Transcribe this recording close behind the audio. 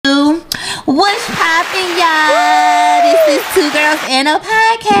What's poppin', y'all? This is Two Girls and a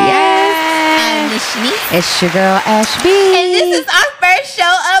Podcast. Yes. I'm Miss Shanice. It's your girl Ashby. And this is our first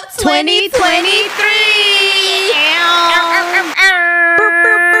show of 2023.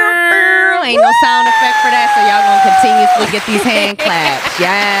 Ain't no sound effect for that, so y'all gonna continuously get these hand claps.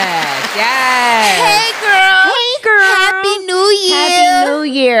 Yes. Hey, girl. Hey, girl. Happy New Year. Happy New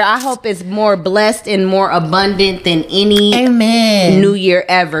Year. I hope it's more blessed and more abundant than any Amen. New Year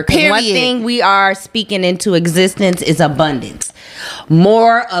ever. Because one Period. thing we are speaking into existence is abundance.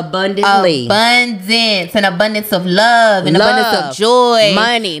 More abundantly. Abundance. An abundance of love. An abundance of joy.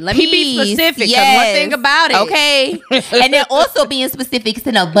 Money. Let me be peace. specific. 'Cause Yes. one thing about it. Okay. And then also being specific, it's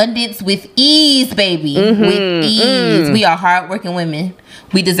an abundance with ease, baby. Mm-hmm. With ease. We are hardworking women.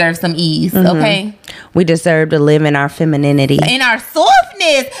 We deserve some ease. Mm-hmm. Okay. We deserve to live in our femininity. In our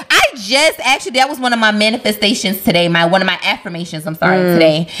softness. That was one of my manifestations today. One of my affirmations,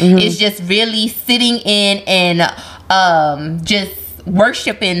 today. Is just really sitting in and just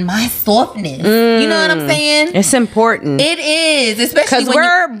worshiping my softness. You know what I'm saying? It's important. It is, especially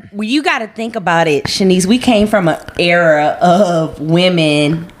Because you got to think about it, Shanice. We came from an era of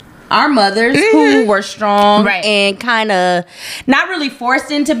women, our mothers, who were strong, Right. and kind of not really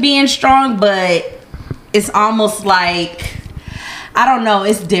forced into being strong, but it's almost like, I don't know,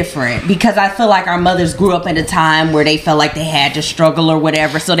 it's different because I feel like our mothers grew up at a time where they felt like they had to struggle or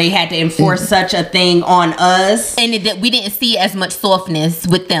whatever, so they had to enforce such a thing on us. and we didn't see as much softness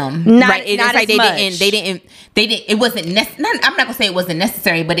with them. Not right? It's as like much. they didn't. It wasn't. I'm not gonna say it wasn't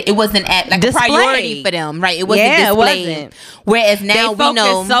necessary, but it wasn't at like a Displayed. priority for them. Right? It wasn't Yeah, it displayed. wasn't. Whereas now They we know.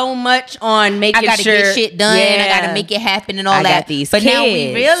 focus so much on making I gotta sure get shit done. Yeah. I gotta make it happen and all I that. got these but now we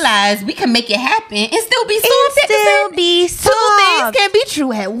kids. realize we can make it happen and still be soft. And at the still same- be Two soft. things can be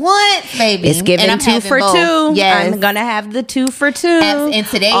true at once, baby. It's giving And I'm 2 having for both. 2. Yes. I'm gonna have the 2 for 2. And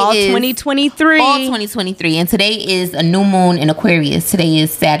today all is 2023. All 2023, and today is a new moon in Aquarius. Today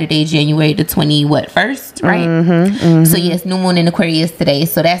is Saturday, January the 1st, right? So yes, new moon in Aquarius today.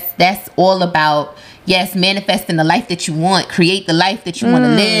 So that's all about manifesting the life that you want, create the life that you want to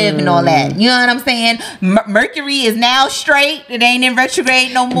live, and all that. You know what I'm saying? Mercury is now straight; it ain't in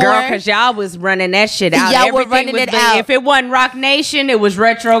retrograde no more. Girl, because y'all was running that shit out. Y'all were Everything running was it out. If it wasn't Rock Nation, it was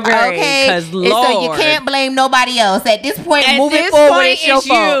retrograde. Okay, Because and Lord, so you can't blame nobody else at this point. At moving this forward, point, it's your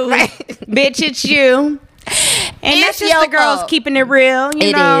fault, right? Bitch, it's you. And It's that's just your the girls fault. keeping it real. You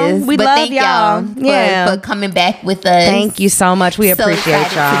It know, is. we But love thank y'all. for coming back with us. Thank you so much. We So appreciate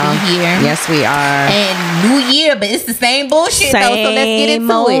excited y'all. to be here. Yes, we are. And New Year, but it's the same bullshit though. So let's get Same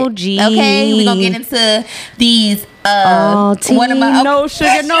into OG. it. Okay, we gonna get into these. Oh, What am I? no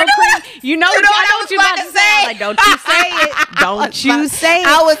sugar, no cream. You know, I know what you about to say. say. Like, don't you say it. Don't you say it.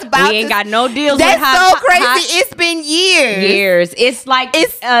 I was about We ain't to- got no deals That's with hot, so crazy. hot It's been years. years. It's like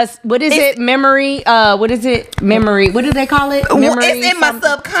what is it? Memory. What is it? Memory. What do they call it? Well, Memory. it's in my something?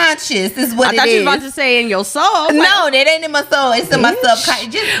 subconscious. Is what I it thought is. you was about to say in your soul. No, that ain't in my soul. It's in my subconscious.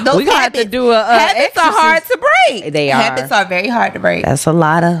 Just those We gonna have to habits. do a habits are hard to break. They are. Habits are very hard to break. That's a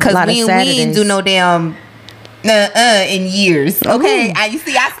lot of Because we Saturdays. ain't do no damn in years. Okay, Ooh. you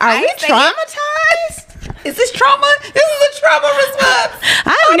see, I Are we ain't say- traumatized? Is this trauma? This is a trauma response.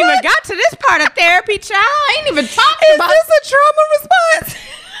 I haven't even got to this part of therapy, child. I ain't even talked Is about this a trauma response?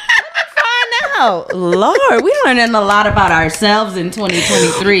 find out. Lord, we learning a lot about ourselves in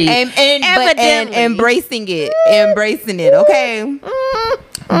 2023. and Evidently. embracing it, okay.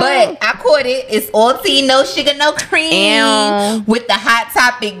 But I caught it. It's all tea, no sugar, no cream. Ew. With the hot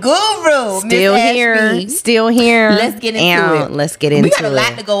topic guru, Still Miss here. Ashby. Still here. Let's get into it. Let's get into We got a it.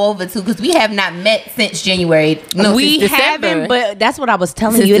 lot to go over too, because we have not met since January. No, We since December. haven't, but that's what I was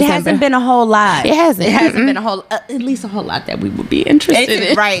telling Since you. It December. hasn't been a whole lot. It hasn't. It hasn't been a whole, at least a whole lot that we would be interested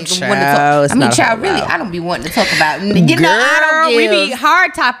in. Right. Child, it's not a child, whole really, lot. I don't be wanting to talk about. You know, Girl, I don't we give. be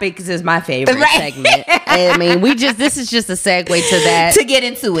hard topics is my favorite Right. segment. I mean, this is just a segue to that. to get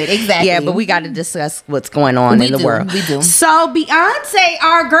into it, exactly. Yeah, but we got to discuss what's going on We in the do, world. we do. So Beyonce,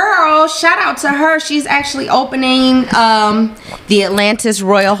 our girl, shout out to her. She's actually opening the Atlantis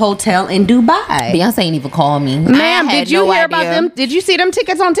Royal Hotel in Dubai. Beyonce ain't even call me. Ma'am, I had did you no hear idea. about them? Did you see them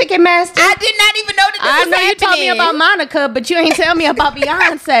tickets on Ticketmaster? I did not even know that this I was know you happening. told me about Monica, but you ain't tell me about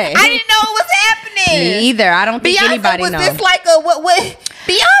Beyonce. I didn't know it was happening. Me either. I don't think Beyonce anybody was knows. this like a what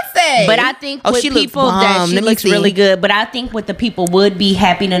Beyonce? But I think Oh, with she looks people that bomb. she Let me looks see. really good. But I think what the people would be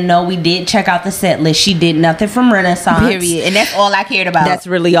happy to know, we did check out the set list. She did nothing from Renaissance. Period. And that's all I cared about. That's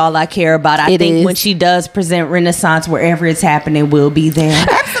really all I care about. I It think is. when she does present Renaissance, wherever it's happening, we'll be there.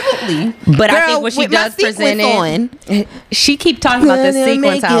 absolutely. But I Girl, think when she with my does present sequins it, she keep talking about the Gonna sequence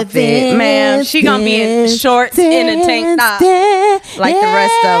make it outfit, man. She gonna be in dance, shorts in a tank top dance, like the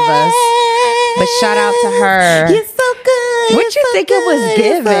rest of us. But shout out to her. You're so good. What you think it was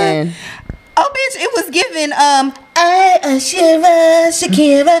given? Oh, bitch, it was given, I Shira,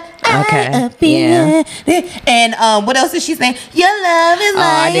 Shakira, Okay, And what else is she saying? Your love is like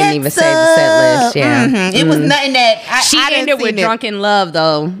I didn't even say the set list, yeah. It was nothing that She I ended with Drunken Love,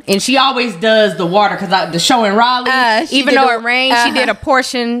 though. And she always does the water, because the show in Raleigh, even though it rained, she did a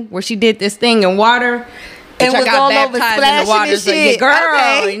portion where she did this thing in water. It was all over splashing in the water, and shit. Girl,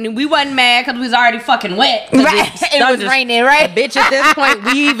 Okay. and we wasn't mad because we was already fucking wet. Right. It was raining, right? Bitch, at this point,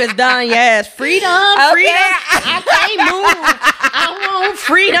 weave is done. Yes, freedom. I can't move. I want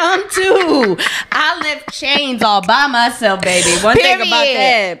freedom too. I lift chains all by myself, baby. One thing about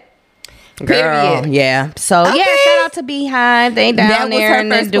that. Girl, yeah. So yeah, shout out to Beehive. They down there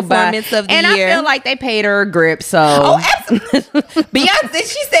in first Dubai, performance of the year. I feel like they paid her a grip. So absolutely. Beyonce,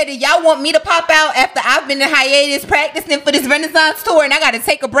 she said that y'all want me to pop out after I've been in hiatus practicing for this Renaissance tour, and I got to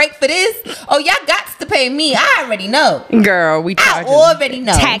take a break for this. Oh, y'all got to pay me. I already know, girl. I already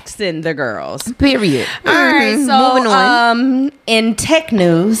know. Taxing the girls. Period. All right. So moving on. In tech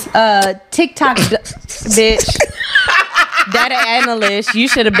news, TikTok, bitch. Data analyst, you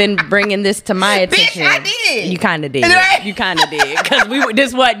should have been bringing this to my attention. Bitch, I did. You kind of did. Right? You kind of did. Because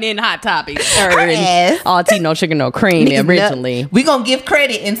this wasn't in Hot Topics. Or in Yes. All Tea, No Sugar, No Cream originally. We gonna give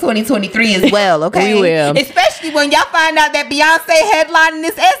credit in 2023 as well, okay? We will. Especially when y'all find out that Beyonce headlining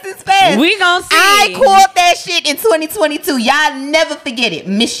this Essence Fest. We gonna see. I called that shit in 2022. Y'all never forget it.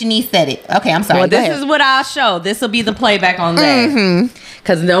 Miss Shanice said it. Okay, I'm sorry. Well, Go this ahead. is what I'll show. This will be the playback on that.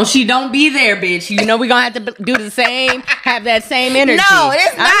 Because don't be there, bitch. You know we're going to have to do the same, have that same energy. No,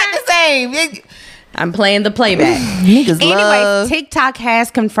 it's not the same. I'm playing the playback. Niggas Anyway, love. TikTok has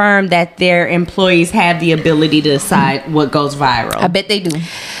confirmed that their employees have the ability to decide what goes viral. I bet they do.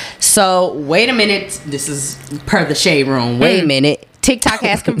 So, wait a minute. This is per the Shade Room. Wait a minute. TikTok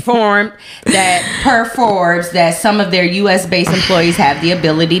has confirmed that per Forbes that some of their US-based employees have the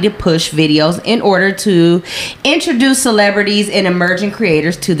ability to push videos in order to introduce celebrities and emerging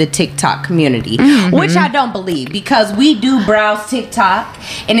creators to the TikTok community, which I don't believe, because we do browse TikTok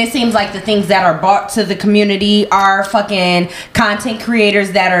and it seems like the things that are brought to the community are fucking content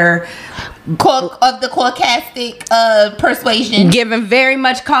creators that are Of the Caucasic persuasion. given very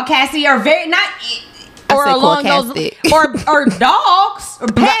much Caucasian or very not or said along those Caucasic. or dogs or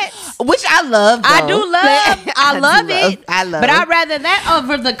pets. Which I love, though. I do love. I love it. I love But I'd rather that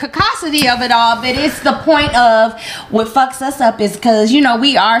over the caucasity of it all. But it's the point of what fucks us up is because,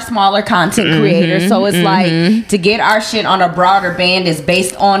 we are smaller content creators. So it's like to get our shit on a broader band is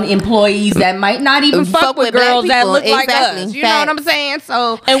based on employees that might not even fuck with girls that look like us. You know what I'm saying?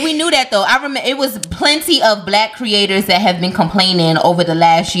 So, and we knew that, though. I remember it was plenty of black creators that have been complaining over the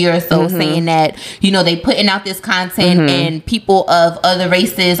last year or so, saying that, they putting out this content and people of other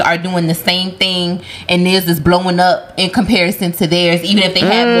races are doing the same thing and theirs is blowing up in comparison to theirs, even if they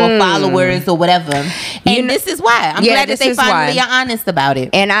have more followers or whatever. And this is why. I'm glad that they finally are honest about it.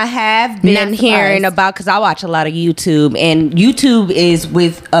 And I have been hearing about, because I watch a lot of YouTube, and YouTube is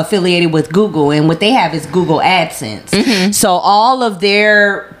affiliated with Google, and what they have is Google AdSense. So all of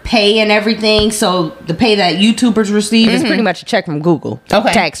their pay and everything, so the pay that YouTubers receive is pretty much a check from Google.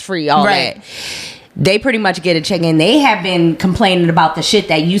 Okay. Tax free, all that. They pretty much get a check, and they have been complaining about the shit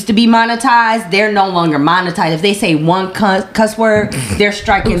that used to be monetized. They're no longer monetized. If they say one cuss word, they're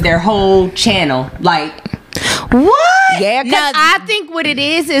striking their whole channel. Like, what? Yeah, because I think what it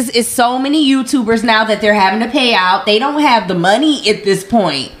is so many YouTubers now that they're having to pay out. They don't have the money at this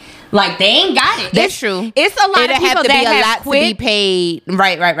point. Like, they ain't got it. That's true. It's a lot of people that have quit. To be paid.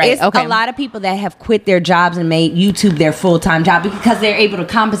 Right. It's a lot of people that have quit their jobs and made YouTube their full-time job because they're able to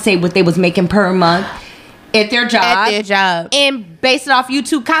compensate what they was making per month at their job. And base it off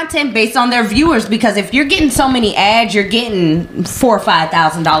YouTube content based on their viewers. Because if you're getting so many ads, you're getting $4,000 or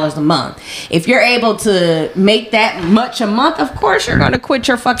 $5,000 a month. If you're able to make that much a month, of course you're gonna quit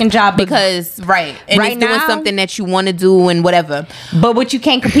your fucking job because and right it's doing now, something that you want to do and whatever. But what you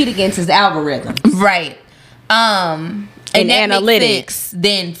can't compete against is algorithms. Right. And that analytics, makes sense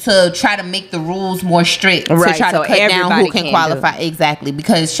then to try to make the rules more strict to try to cut down who can qualify. Exactly,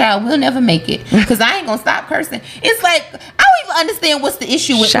 because child, we'll never make it. Because I ain't gonna stop cursing. It's like I don't even understand what's the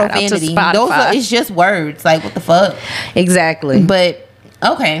issue with profanity. It's just words. Like, what the fuck? Exactly. But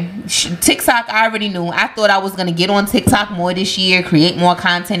okay, TikTok, I already knew. I thought I was gonna get on TikTok more this year, create more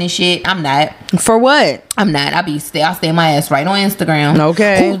content and shit. I'm not. For what? I'm not. I'll stay my ass right on Instagram.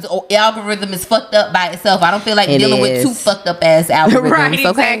 Okay. Whose algorithm is fucked up by itself. I don't feel like dealing with two fucked up ass algorithms. Right, okay?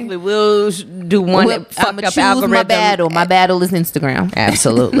 exactly. We'll do one fucked I'ma up choose algorithm. my battle. My battle is Instagram.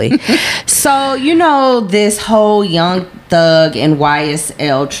 Absolutely. So, you know, this whole Young Thug and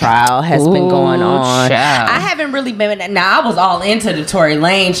YSL trial has been going on. Child. I haven't really been. Now, I was all into the Tory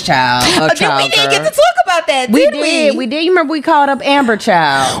Lanez child. But then we didn't get to talk about that, did we? We did. You remember we called up Amber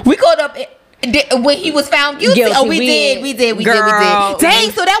Child? We called up when he was found guilty. Guilty. Oh, we did. Girl. Dang,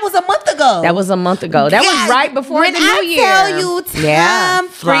 so that was a month ago. That was a month ago. That was right before the new year. I tell you, time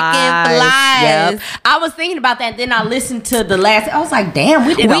freaking flies. Yep. I was thinking about that. Then I listened to the last. I was like, damn,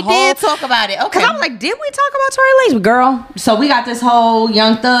 we did talk about it. Okay. Because I was like, did we talk about Tory Lanez? Girl, so we got this whole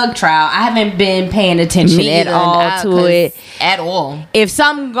Young Thug trial. I haven't been paying attention at all to it. At all. If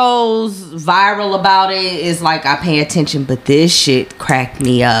something goes viral about it, it's like I pay attention. But this shit cracked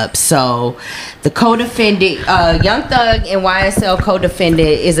me up. So the co-defendant, Young Thug and YSL co-defendant,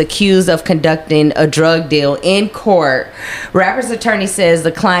 is accused of conducting a drug deal in court. Rapper's attorney says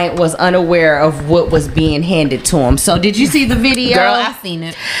the client was unaware of what was being handed to him. So did you see the video? Girl, I seen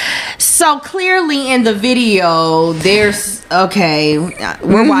it. So clearly in the video, there's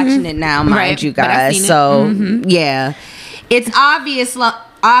we're watching it now, mind Right, you but I guys. seen it. So yeah, it's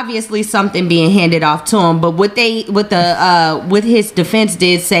obviously something being handed off to him. But what his defense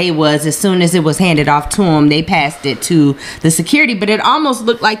did say was, as soon as it was handed off to him, they passed it to the security. But it almost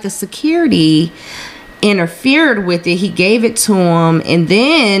looked like the security interfered with it. He gave it to him, and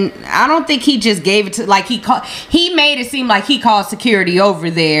then I don't think he just gave it to, like, he made it seem like he called security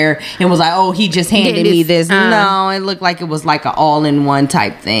over there and was like, oh, he just handed me this. No, it looked like it was like an all-in-one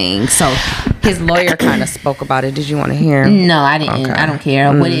type thing. So his lawyer kind of spoke about it. Did you want to hear? No, I didn't. Okay. I don't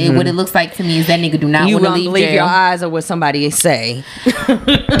care. What it looks like to me is that nigga do not want to leave believe jail. your eyes or what somebody say.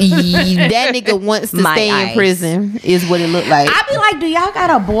 That nigga wants to My stay eyes. in prison is what it looked like. I be like, do y'all got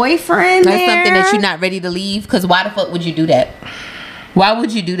a boyfriend? That's there? something that you're not ready to leave. Because why the fuck would you do that? Why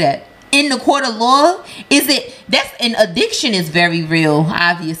would you do that? In the court of law, that's an addiction is very real,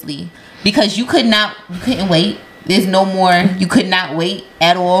 obviously. Because you couldn't wait. There's no more. You could not wait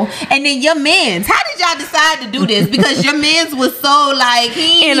at all. And then your mans. How did y'all decide to do this? Because your mans was so like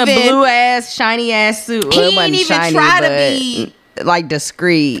he in a blue ass shiny ass suit. He didn't even try to be like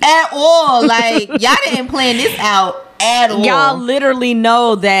discreet at all. Like y'all didn't plan this out at all. Y'all literally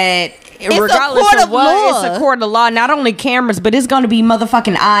know that. Regardless a court of of what, law. it's a court of law. Not only cameras, but it's gonna be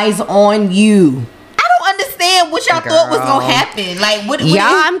motherfucking eyes on you. I don't understand what y'all thought was gonna happen. Like what?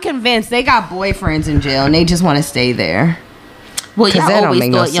 I'm convinced they got boyfriends in jail and they just want to stay there. Well, y'all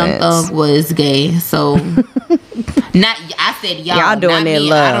always thought Young sense. Thug was gay, so I said y'all doing not their me.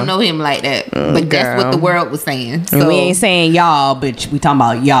 love. I don't know him like that, but that's what the world was saying. So And we ain't saying y'all, but we talking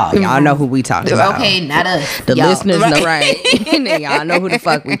about y'all. Y'all know who we talking about. okay, not us. The y'all. listeners know, right? And y'all know who the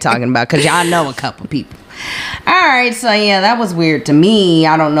fuck we talking about, because y'all know a couple people. All right, so yeah, that was weird to me.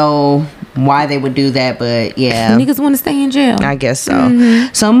 I don't know why they would do that, but yeah, Niggas want to stay in jail. I guess so.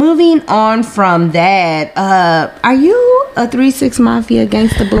 So moving on from that, are you a 3-6 Mafia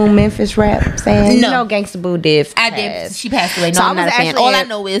Gangsta Boo Memphis rap fan? No. You know Gangsta Boo did. I did. She passed away. No, So I'm I not was a fan. actually All I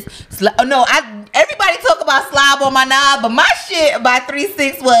know is everybody talk about slob on my knob, but my shit by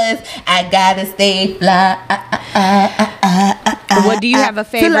 3-6 was I gotta stay fly. What do you have a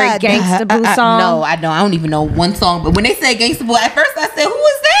favorite Gangsta Boo song? No, I don't. I don't even know one song. But when they said Gangsta Boo, at first I said, "Who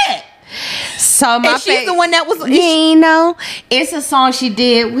is that?" So my And she's the one that was. You know, it's a song she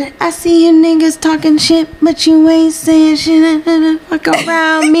did with I see you niggas talking shit, but you ain't saying shit. Fuck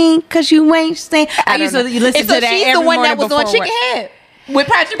around me, cause you ain't saying. I used to listen to that she's every the one morning that was on before Chicken work. Head with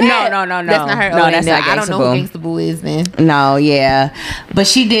Patrick Pat. No. That's not her. No, that's not I don't know Gangsta who Gangsta Boo is then. No, yeah, but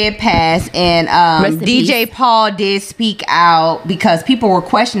she did pass, and Rest in DJ peace. Paul did speak out because people were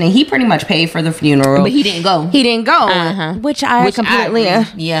questioning. He pretty much paid for the funeral, But he didn't go. He didn't go, Uh-huh. which I completely.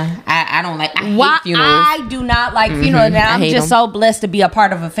 agree. I don't like. I Why hate funerals. I do not like funerals, and I'm hate just 'em. so blessed to be a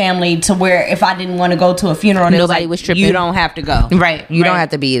part of a family to where if I didn't want to go to a funeral, they Nobody like, was tripping. You don't have to go, Right, You don't right. have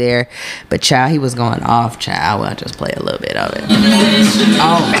to be there. But child, he was going off. Child, I'll just play a little bit of it.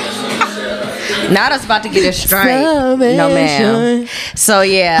 Oh. Now that's about to get a strike. No, ma'am. So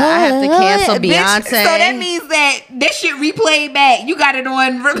yeah, I have to cancel Bitch, Beyonce. So that means that shit replayed back. You got it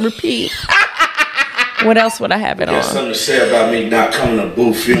on repeat. What else would I have it Got on? something to say about me not coming to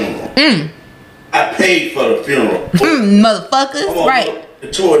Boo funeral. I paid for the funeral. Motherfuckers, I'm on right?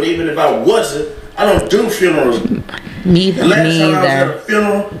 the tour, and even if I wasn't, I don't do funerals. Neither. The last time I was at a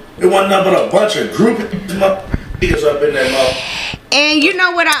funeral, it wasn't nothing but a bunch of group niggas up in that mouth. And you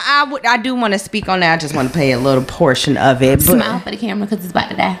know what? I do want to speak on that. I just want to play a little portion of it. But Smile for the camera because it's about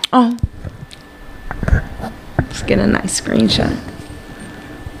to die. oh, let's get a nice screenshot.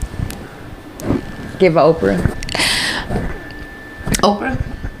 Give Oprah. Oprah.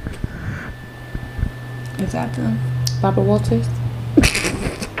 names after Barbara Walters.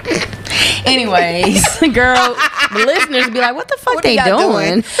 Anyways, Girl, the listeners be like, what the fuck What they are y'all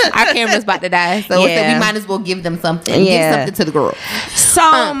doing? Our camera's about to die, so Yeah. we might as well give them something. Yeah. Give something to the girl.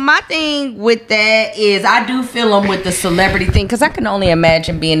 so my thing with that is I do feel them with the celebrity thing because I can only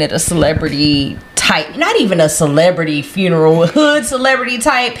imagine being at a celebrity type, not even a celebrity funeral, hood celebrity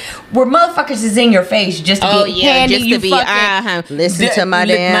type, where motherfuckers is in your face just to be handing just you to be fucking. Listen to my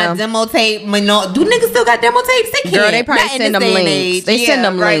damn. my demo tape. Do niggas still got demo tapes? They can't. Girl, they probably Not in send this them day and links. age. They send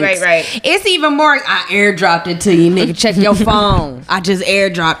them links. Right. It's even more. I airdropped it to you, nigga. Check your phone. I just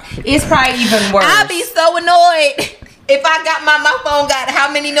airdropped. It's probably even worse. I'll be so annoyed if I got my phone got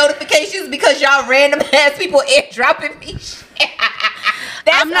how many notifications because y'all random ass people airdropping me shit.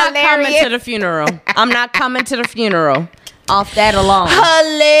 That's I'm not coming to the funeral. I'm not coming to the funeral. Off that alone.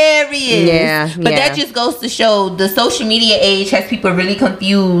 Hilarious. Yeah, But yeah. that just goes to show the social media age has people really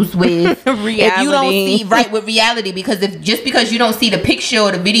confused with If you don't Reality. see with reality, because if just because you don't see the picture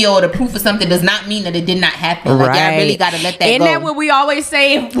or the video or the proof of something does not mean that it did not happen. Like y'all really gotta let that Isn't go. that what we always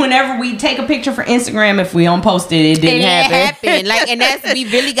say whenever we take a picture for Instagram? If we don't post it, it didn't happen. Like, and that's we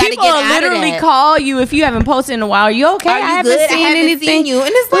really gotta People get will out literally of that. call you if you haven't posted in a while. Are you okay? Are you I haven't good? seen I haven't anything. seen you, and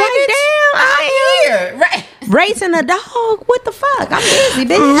it's like, Like, damn, I'm here. Right. Racing a dog. What the fuck? I'm busy,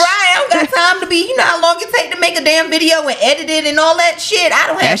 bitch. Right, I don't got time to be. You know how long it take to make a damn video and edit it and all that shit. I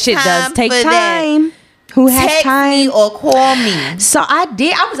don't have That shit time does take for that. time. Who has Text time? me or call me. So I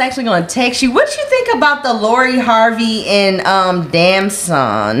was actually going to text you. What you think about the Lori Harvey and Damson?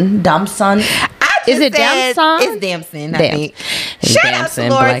 I Is just it said- Damson? It's Damson, I Dam- think. It's Shout out Damson, to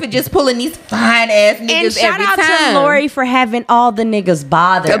Lori black- for just pulling these fine ass niggas And shout every out time. to Lori for having all the niggas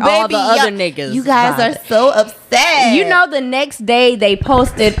bothered. all Baby, the other y'all- niggas. You guys bothered. are so upset. You know, the next day they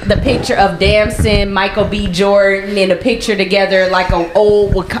posted the picture of Damson, Michael B. Jordan, in a picture together, like an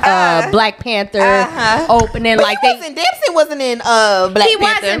old Black Panther opening. But Like Damson wasn't in Black he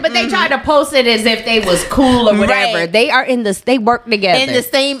Panther. wasn't, but they tried to post it as if they was cool or whatever. Right. They are they work together. in the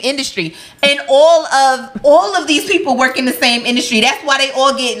same industry, and all of these people work in the same industry. That's why they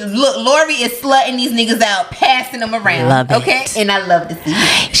all get. Look, Lori is slutting these niggas out, passing them around. Love it. Okay, and I love to see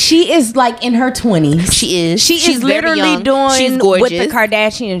it. She is like in her 20s. She is. She's very literally young. doing She's what the gorgeous.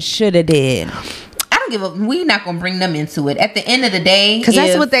 Kardashians should have did. I don't give a. We're not gonna bring them into it. At the end of the day, Because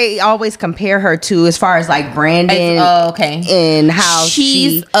that's what they always compare her to as far as like branding. okay. And how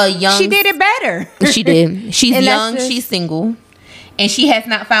She's a young. she did it better. She did. She's And that's young. just- She's single, and she has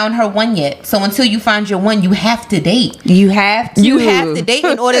not found her one yet. So until you find your one, you have to date. You have to. You have to date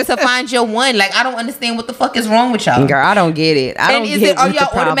in order to find your one. Like, I don't understand what the fuck is wrong with y'all. Girl, I don't get it. I don't And get are what the y'all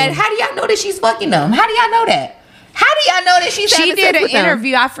problem. automatic? How do y'all know that she's fucking them? How do y'all know that? How do y'all know that she's She having did sex an with them?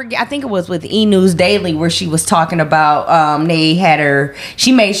 interview. I forget. I think it was with E News Daily where she was talking about. They had her.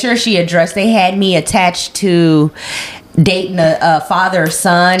 She made sure she addressed. They had me attached to dating a father or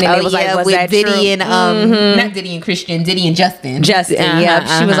son, and it was like, was with that Diddy true? and not Diddy and Christian, Diddy and Justin. Justin,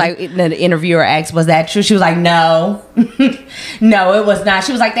 She was like, the interviewer asked, was that true? She was like, no. No, it was not.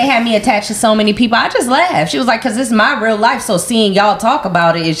 She was like, they had me attached to so many people. I just laughed. She was like, because this is my real life, so seeing y'all talk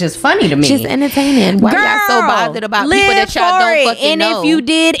about it is just funny to me. Just entertaining. Why y'all so bothered about people that y'all don't fucking and know? if you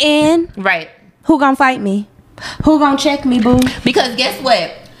did end, Right. who gonna fight me? Who gonna check me, boo? Because guess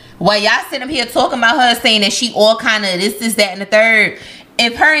what? While y'all sitting here talking about her saying that she all kind of this, that, and the third,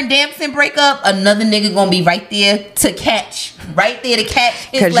 if her and Damson break up, another nigga gonna be right there to catch. Right there to catch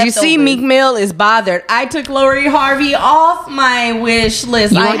his Because you see, leftovers. Meek Mill is bothered. I took Lori Harvey off my wish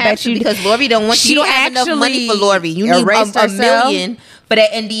list. You I don't have bet to you because Lori don't want you. She You don't have enough money for actually Lori. You need erased a herself. million for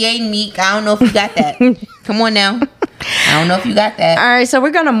that NDA, Meek. I don't know if you got that. Come on now. I don't know if you got that. All right, so we're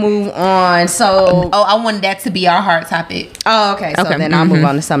gonna move on. So, Oh, I wanted that to be our hard topic. oh, okay. So Okay, then I'll move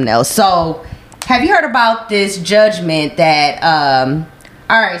on to something else. So, have you heard about this judgment that?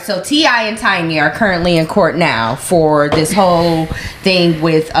 All right, so T.I. and Tiny are currently in court now for this whole thing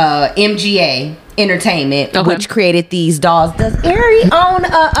with MGA Entertainment, Okay. which created these dolls. Does Ari own a No,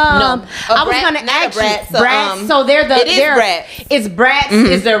 a I was Brat, gonna not a ask you, Brat, so, Bratz. So they're the it is they're, Bratz. It's Bratz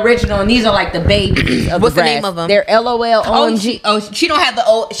is the original, and these are like the babies of What's the the name Bratz. of 'em? They're LOL OMG. She don't have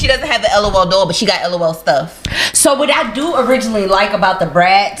she doesn't have the LOL doll, but she got LOL stuff. So what I do originally like about the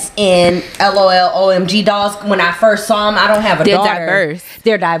Bratz and LOL OMG dolls, when I first saw them, I don't have a They're daughter. diverse.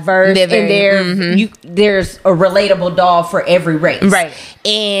 They're diverse. They're very- and there's a relatable doll for every race. Right.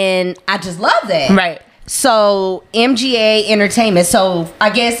 And I just love that. Right. So MGA Entertainment. So I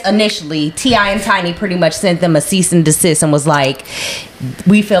guess initially T.I. and Tiny pretty much sent them a cease and desist and was like,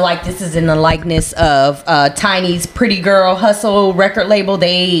 we feel like this is in the likeness of Tiny's Pretty Girl Hustle record label.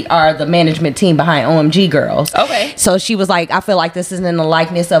 They are the management team behind OMG Girls. Okay. So she was like, I feel like this is in the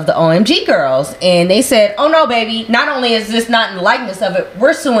likeness of the OMG Girls. And they said, oh no, baby. Not only is this not in the likeness of it,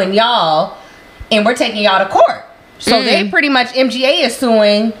 we're suing y'all and we're taking y'all to court. So they pretty much, MGA is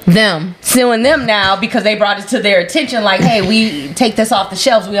suing them now because they brought it to their attention like, hey, we take this off the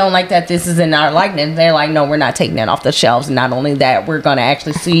shelves. We don't like that this is in our likeness. They're like, no, we're not taking that off the shelves. And not only that, we're going to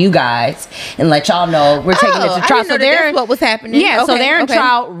actually sue you guys and let y'all know we're taking it to trial. So that's what was happening. Yeah, so they're in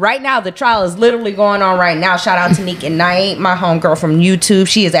trial right now. The trial is literally going on right now. Shout out to Nick and Night, my homegirl from YouTube.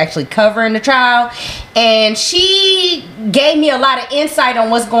 She is actually covering the trial. And she gave me a lot of insight on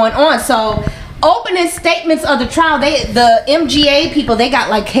what's going on. So opening statements of the trial, the MGA people, they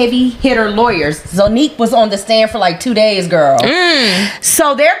got like heavy hitter lawyers. Zonique was on the stand for like 2 days, girl.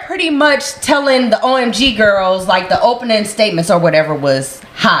 So they're pretty much telling the OMG girls like the opening statements or whatever was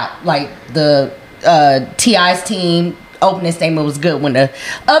hot. Like the T.I.'s team opening statement was good when the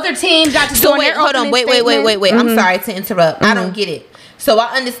other team got to So wait, hold on, wait. I'm sorry to interrupt. I don't get it. So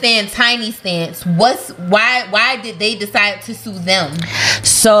I understand Tiny's stance. Why did they decide to sue them?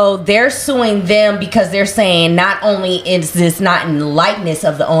 So they're suing them because they're saying not only is this not in the likeness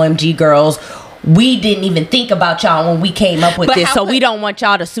of the OMG Girls, we didn't even think about y'all when we came up with this, so we don't want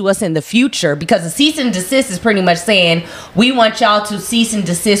y'all to sue us in the future, because the cease and desist is pretty much saying we want y'all to cease and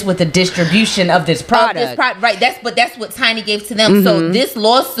desist with the distribution of this product. Right, that's what Tiny gave to them. So this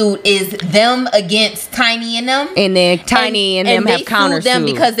lawsuit is them against Tiny and them, and then Tiny and them have countersued them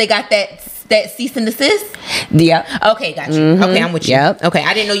because they got that cease and desist. Yeah. Okay, got you. Okay, I'm with you. Yep. Okay,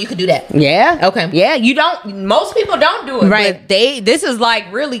 I didn't know you could do that. Yeah. Okay. Yeah, you don't. Most people don't do it. Right. But this is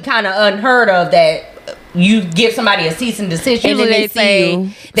like really kind of unheard of that you give somebody a cease and desist. And Usually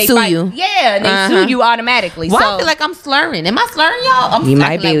they sue you. Yeah, and they sue you automatically. Well, so I feel like I'm slurring. Am I slurring, y'all? You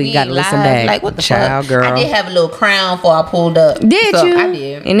might be. Like, you gotta listen back. Like, what the Child, fuck? girl. I did have a little crown before I pulled up. Did so you? I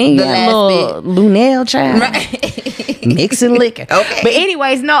did. And then you got a little Lunel child. Right. Mixing liquor. Okay. But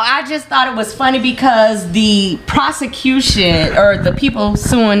anyways, no, I just thought it was funny because the prosecution or the people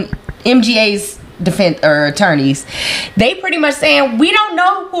suing MGA's defense or attorneys, they pretty much saying we don't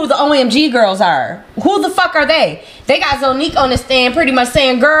know who the OMG girls are. Who the fuck are they? They got Zonique on the stand pretty much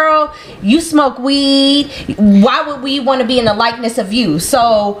saying, girl, you smoke weed. Why would we want to be in the likeness of you?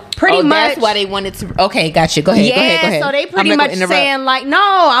 So pretty much that's why they wanted to. Okay, gotcha. Go ahead. Yeah, go ahead. So they pretty much saying like, no,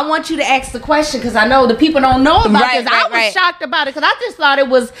 I want you to ask the question because I know the people don't know about this. I was shocked about it because I just thought it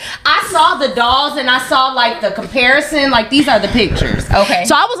was. I saw the dolls and I saw like the comparison. Like these are the pictures. Okay.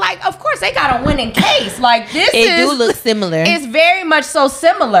 So I was like, of course they got a winning case. Like this do look similar. It's very much so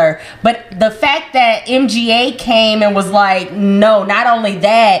similar. But the fact that MGA came and was like, no, not only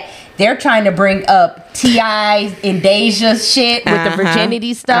that, they're trying to bring up T.I. and Deja's shit with the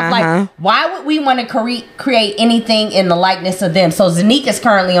virginity stuff. Like, why would we want to create anything in the likeness of them? So Zonique is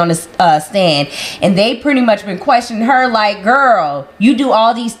currently on the stand, and they pretty much been questioning her like, girl, you do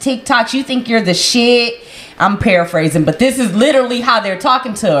all these TikToks, you think you're the shit. I'm paraphrasing, but this is literally how they're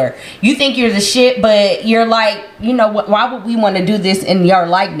talking to her. You think you're the shit, but you're like, you know what? Why would we want to do this in your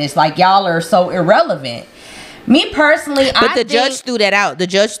likeness? Like, y'all are so irrelevant. Me personally, but the judge threw that out. The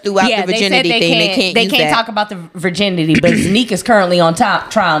judge threw out the virginity thing. They can't talk about the virginity. But Zonique is currently on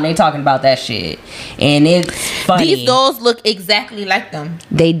trial, and they talking about that shit, and it's funny. These dolls look exactly like them.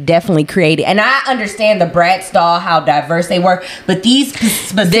 They definitely created, and I understand the Bratz doll, how diverse they were, but these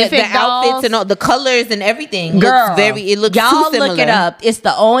specific the dolls, outfits and all the colors and everything, girl, it looks y'all too similar. Look it up. It's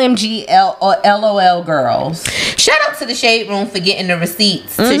the OMG LOL girls. Shout out to the Shade Room for getting the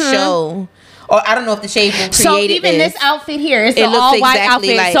receipts to show. Or I don't know if the Shade Room created so even this outfit here, it's an all white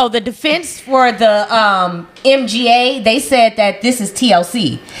outfit. Like, so the defense for the MGA, they said that this is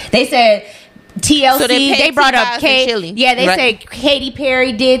TLC. They said TLC. So they brought up they said Katy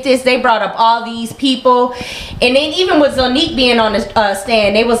Perry did this. They brought up all these people, and then even with Zonique being on the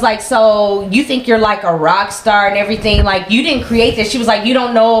stand, they was like, so you think you're like a rock star and everything? Like you didn't create this. She was like, you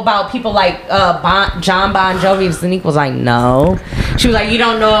don't know about people like John Bon Jovi. Zonique was like, no. She was like, you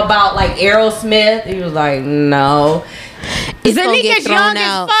don't know about like Aerosmith. He was like, no. Zonique young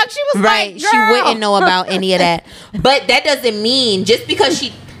as fuck. She was like, girl. She wouldn't know about any of that. But that doesn't mean just because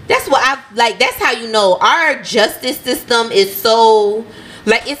she. That's what I like. That's how you know our justice system is so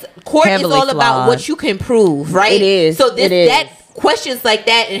like court is all about what you can prove, right? It is. So that questions like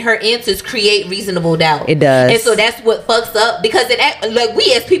that and her answers create reasonable doubt. It does. And so that's what fucks up, because like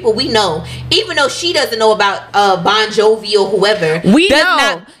we as people, we know, even though she doesn't know about Bon Jovi or whoever, we does know.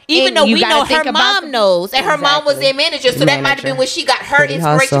 not, even though we know her mom knows, and her mom was their manager, so that might have been where she got her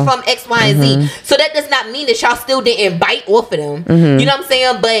inspiration from, X, Y, and Z. So that does not mean that y'all still didn't bite off of them. You know what I'm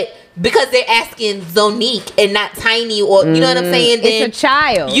saying? But because they're asking Zonique and not Tiny, or you know what I'm saying, then it's a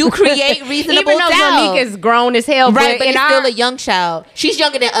child. you create reasonable Even though doubt. Zonique is grown as hell, Right, but it's in still a young child. She's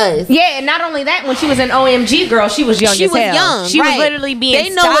younger than us. Yeah, and not only that, when she was an OMG girl, she was young She as was hell. young. She right. was literally being they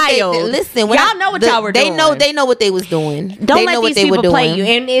know styled. What listen, y'all know what y'all were doing. They know what they was doing. Don't they let know these what they people were doing. play you.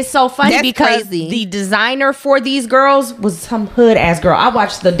 And it's so funny That's because crazy. the designer for these girls was some hood ass girl. I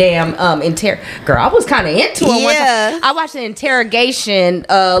watched the damn girl. I was kind of into it. Yeah. I watched the interrogation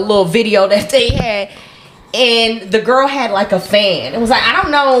little video that they had. And the girl had like a fan. It was like, I don't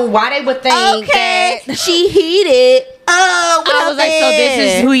know why they would think Okay, that. she heated. Oh, I was like, so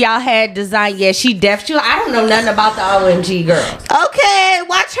this is who y'all had designed. Yeah, she deaf. She, I don't know nothing about the OMG girls. Okay,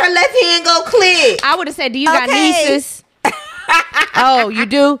 watch her left hand go click. I would have said, do you got Okay. nieces? Oh, you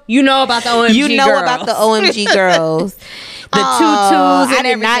do? You know about the OMG You know girls. about the OMG girls. The tutus I and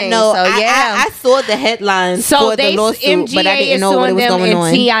did not everything. know. So yeah. I saw the headlines So for they the lawsuit, MGA but I didn't is know what suing was them, going on.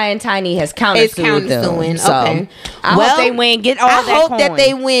 and T.I. and Tiny has countersued them. countersuing. So Okay. I hope they win. Get all I that hope coin. that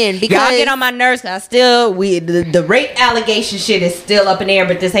they win, because Y'all get on my nerves. 'Cause I still the rape allegation shit is still up in the air,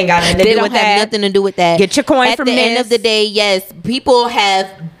 but this ain't got nothing to they do don't with have that. nothing to do with that. Get your coin At from the end this. of the day, yes, people have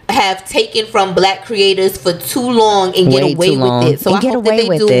taken from black creators for too long and get Way away too long. with it. So And I get hope that away they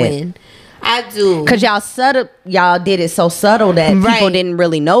with do it. win. I do. Cause y'all did it so subtle that people Right. didn't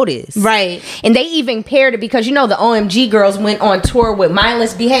really notice. Right. And they even paired it because the OMG girls went on tour with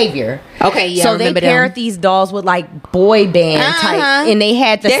Mindless Behavior. Okay, yeah, I So they remember paired them. these dolls with like boy band type, and they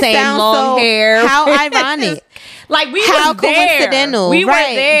had the That same sounds long so- hair. How ironic. Like we How was there. coincidental, We right.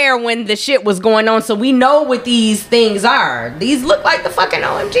 were there when the shit was going on, so we know what these things are. These look like the fucking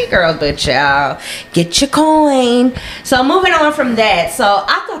OMG girls, but y'all get your coin. So moving on from that, so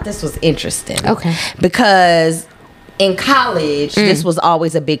I thought this was interesting. Okay. Because in college, this was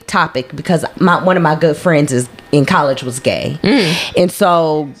always a big topic because one of my good friends is in college was gay, and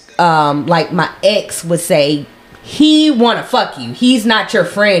so like my ex would say, he wanna fuck you. He's not your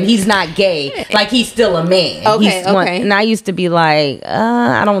friend. He's not gay. Like he's still a man. Okay, He's okay. And I used to be like,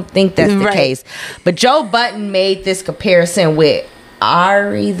 I don't think that's the Right. case. But Joe Budden made this comparison with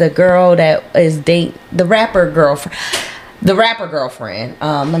Ari, the girl that is the rapper girlfriend. The rapper girlfriend.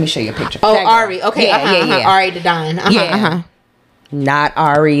 Let me show you a picture. Oh, That girl. Ari. Okay. Yeah. Ari the Don. Yeah. Not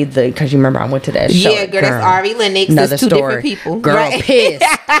Ari, because you remember I went to that show. Yeah, girl, that's Ari Lennox. Another It's two story. different people. Girl, Right. pissed.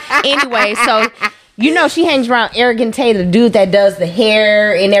 Anyway, so she hangs around Arrogant Tay, the dude that does the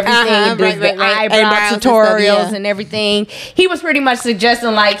hair and everything, and does right. the eyebrow Eyebrows and tutorials stuff, yeah. and everything. He was pretty much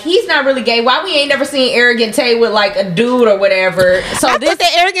suggesting like he's not really gay. Why we ain't never seen Arrogant Tay with like a dude or whatever? So I thought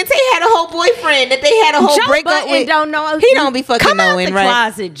that Arrogant Tay had a whole boyfriend that they had a whole Joe breakup Budden with. don't know. He don't be fucking Come knowing, out the right?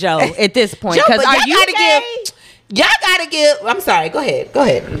 closet, Joe. At this point, Joe, because but are y'all you gotta gay? Y'all gotta give. I'm sorry. Go ahead.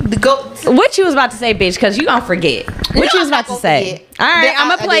 Go. What you was about to say, bitch? Because you gonna forget. What you was about to say? All right, Then I'm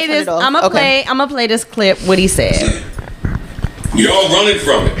gonna I play did turn this. it off. I'm gonna Okay. play this clip. What he said. Y'all running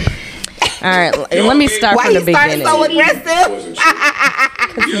from it. All right, let me start Why from the he started beginning. so aggressive? Wasn't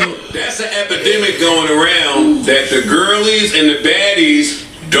you? Yo, that's an epidemic going around that the girlies and the baddies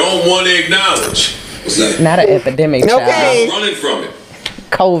don't want to acknowledge. What's that? Not an epidemic, child. Okay. Y'all running from it.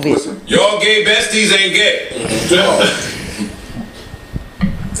 COVID. Y'all gay besties ain't gay.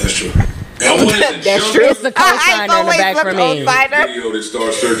 That's true. I wanted to That's jump true. It's the co-signer in the always back look for me. co-signer. video that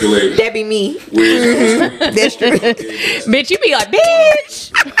started circulating. That be me. That's true. Bitch, you be like,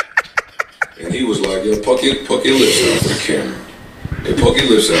 bitch. And he was like, yo, poke your lips out for the camera. Hey, poke your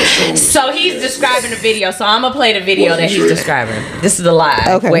lips out. Show 'em. So he's describing the video. So I'm gonna play the video that he's Wasn't describing. This is the live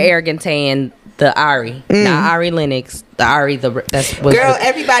Okay. with Arrogant Tay and the Ari, not Ari Lennox. The Ari, that's was Girl,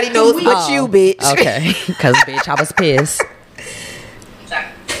 everybody knows but you, bitch. Okay, because bitch, I was pissed.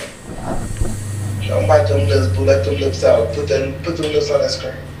 Don't bite them lips, boo. Let them lips out. Put them lips on that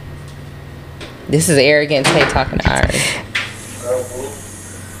screen. This is Arrogant Tay talking to Ari. Girl, boo.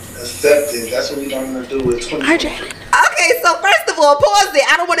 Accept it. That's what we don't want to do with 20. Okay, so first of all, pause it.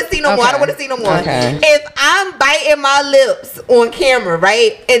 I don't want to see no more. I don't want to see no more. Okay. If I'm biting my lips on camera,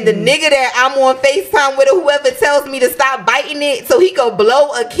 right, and the nigga that I'm on FaceTime with or whoever tells me to stop biting it so he could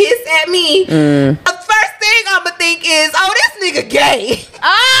blow a kiss at me, first thing I'ma think is, oh, this nigga gay.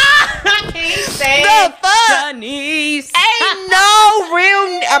 I can't say The fuck? Denise. Ain't no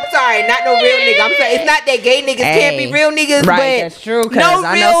real. I'm sorry, not no real nigga. I'm sorry, it's not that gay niggas can't be real niggas, Right, but that's true, 'cause no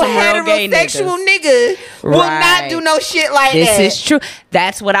I real know some real gay heterosexual nigga will not Right. do no shit like This that. is true.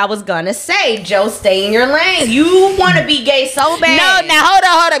 That's what I was gonna say. Joe, stay in your lane. You want to be gay so bad. No, now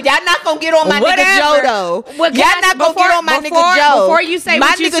hold up. Y'all not gonna get on my nigga Joe though. Well, Y'all not gonna get on my nigga Joe. Before you say my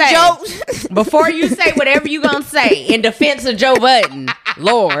what you nigga say, Joe. before you say whatever you gonna say in defense of Joe Budden,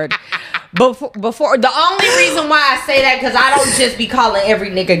 Lord. Before the only reason why I say that because I don't just be calling every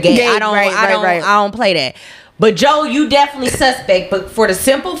nigga gay. I don't play that. But Joe, you definitely suspect. But for the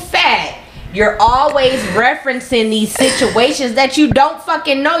simple fact, you're always referencing these situations that you don't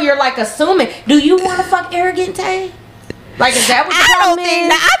fucking know. You're like assuming. Do you want to fuck Arrogant Tay? Like, is that what the problem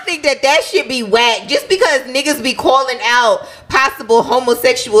is? I think that shit be whack. Just because niggas be calling out possible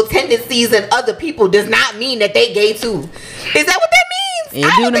homosexual tendencies in other people does not mean that they gay too. Is that what that means?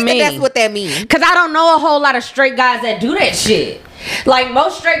 I don't think that's what that means. Because I don't know a whole lot of straight guys that do that shit. Like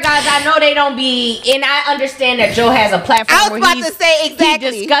most straight guys, I know they don't be, and I understand that Joe has a platform. I was about to say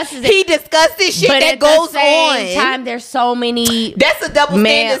exactly. He discusses shit that goes at the same on. time, there's so many. That's a double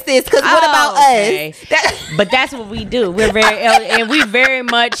standard, sis. Because what about us? But that's what we do. We're and we very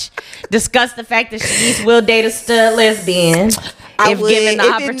much discuss the fact that Shanice will date a stud lesbian. If given the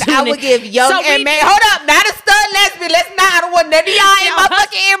opportunity, I would give young and man. Hold up, not a stud lesbian. Let's not. I don't want none of y'all in my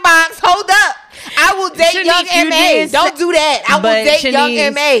fucking inbox. Hold up. I will date Shanice, young MA. Don't do that. I will date young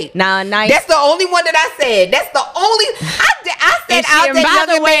MA. Nah, nice. That's the only one that I said. That's the only. I said I'll date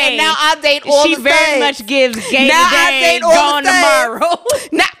young MA, and now I'll date all the studs. She very much gives gay now today, I date all gone the tomorrow.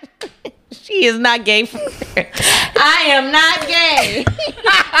 She is not gay. I am not gay.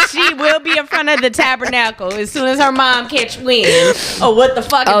 She will be in front of the tabernacle as soon as her mom catch wind. Oh, what the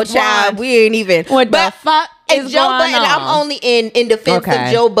fuck? Oh, child, we ain't even. What the fuck? And Joe Budden, I'm only in defense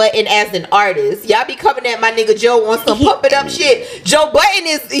of Joe Budden as an artist. Y'all be coming at my nigga Joe on some pump it up shit. Joe Budden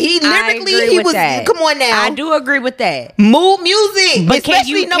is lyrically he was that. Come on now. I do agree with that. Mood music, but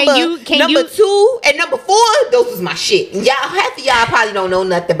especially number 2 and number 4. Those was my shit. Y'all, half of y'all probably don't know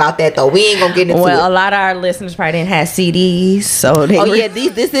nothing about that though. We ain't gonna get into it. Well, a lot of our listeners probably didn't have CDs, so they. Yeah,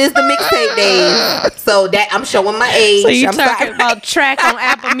 this is the mixtape days. So that I'm showing my age. So you talking about track on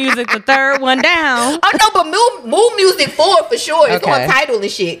Apple Music, the third one down? Oh no, but Mood Music 4 for sure. It's on Tidal and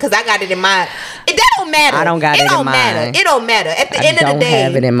shit because I got it in mind. That don't matter. I don't got it in mind. It don't matter. At the end of the day,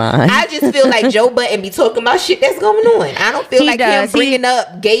 have it in mind. I just feel like Joe Budden be talking about shit that's going on. I don't feel like him bringing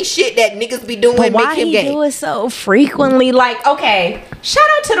up gay shit that niggas be doing but make why him he gay. do it so frequently? Like, okay, shout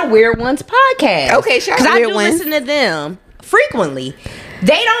out to the Weird Ones podcast. Okay, shout out to Weird Ones. I do listen to them frequently.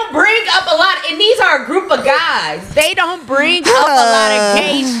 They don't bring up a lot, and these are a group of guys. They don't bring up a lot of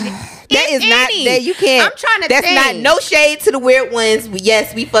gay shit. That is not that you can't. I'm trying to. That's not no shade to the Weird Ones.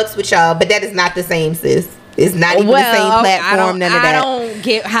 Yes, we fucks with y'all, but that is not the same, sis. It's not even the same platform. None of that. I don't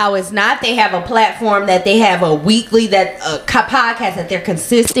get how it's not. They have a platform that they have a weekly podcast that they're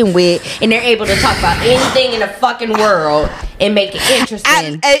consistent with, and they're able to talk about anything in the fucking world and make it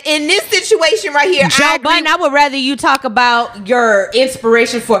interesting. In this situation right here, Joe Budden, I would rather you talk about your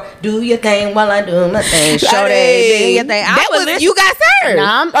inspiration for do your thing while I do my thing. Show that do your thing. That was You Got Served.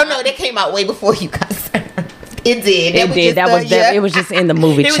 Nah, oh no, that came out way before You Got Served. It did. It was just in the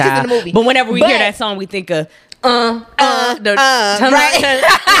movie, child. Just in the movie. But whenever we hear that song, we think of right.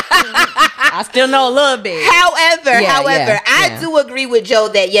 I still know a little bit. However, I do agree with Joe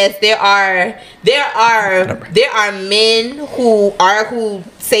that yes, there are men who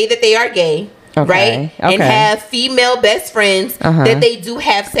say that they are gay. Right? And have female best friends that they do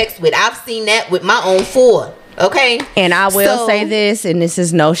have sex with. I've seen that with my own 4. Okay. And I will say this, and this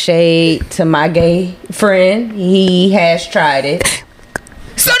is no shade to my gay friend. He has tried it.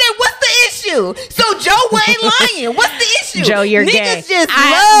 So then what's the issue? So Joe wasn't lying. What's the issue? Joe, you're Niggas gay. Just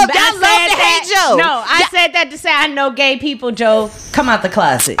love to hate Joe. No, I said that to say I know gay people. Joe, come out the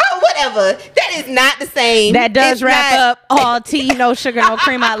closet. Oh, whatever. That is not the same. That does wrap up all tea, no sugar, no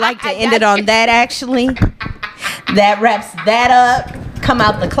cream. I'd like to end it on that, actually. That wraps that up. Come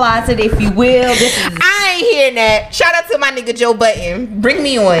out the closet, if you will. I ain't hearing that. Shout out to my nigga Joe Budden. Bring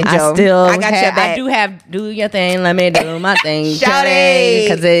me on, Joe. I got your back. I do have do your thing. Let me do my thing. Shout it,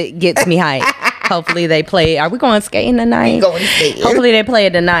 because it gets me hyped. Hopefully they play. Are we going skating tonight? We going skating. Hopefully they play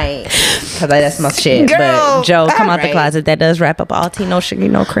it tonight. Because that's my shit. Girl, but Joe, come out the closet. That does wrap up all tea, no sugar,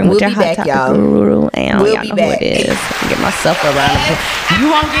 no cream with your hot topic guru. And we'll y'all be know back. who it is. Get myself around. You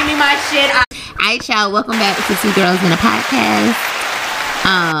won't give me my shit. Alright, y'all. Welcome back to Two Girls in a Podcast.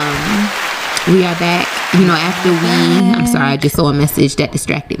 We are back. I'm sorry, I just saw a message that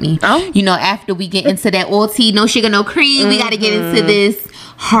distracted me. After we get into that all tea, no sugar, no cream, we got to get into this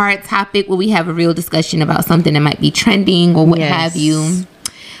hard topic where we have a real discussion about something that might be trending or what have you.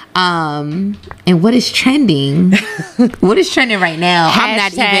 And what is trending? What is trending right now? I'm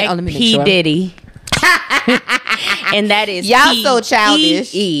not even. Let me make sure. P Diddy. And that is y'all so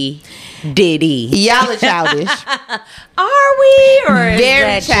childish. Diddy. Y'all are childish. Are we? Or is very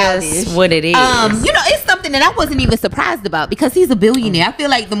that childish? Just what it is? It's something that I wasn't even surprised about because he's a billionaire. I feel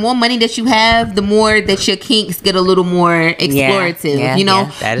like the more money that you have, the more that your kinks get a little more explorative.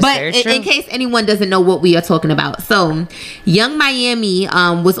 That is very true. In case anyone doesn't know what we are talking about, so Young Miami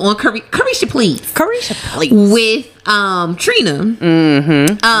was on Carisha Please with Trina.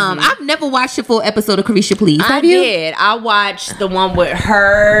 I've never watched a full episode of Carisha Please. Have you? Did. I watched the one with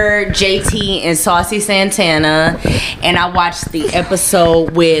her, JT, and Saucy Santana, and I watched the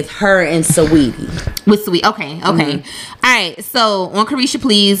episode with her and Saweetie. With Sweet, okay. All right. So on Carisha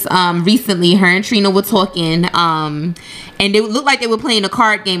Please, recently, her and Trina were talking, and it looked like they were playing a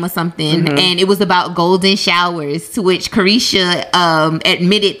card game or something, and it was about golden showers. To which Carisha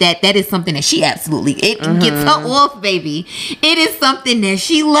admitted that is something that she absolutely gets her off, baby. It is something that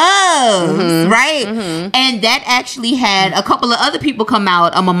she loves, right? And that actually had a couple of other people come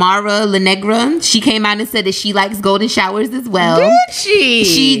out. Amara La Negra, she came out and said that she likes golden showers as well. Did she?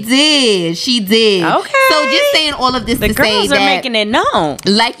 She did. Okay. So just saying all of this to say that the girls are making it known.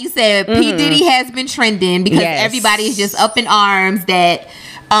 Like you said, P Diddy has been trending because everybody is just up in arms that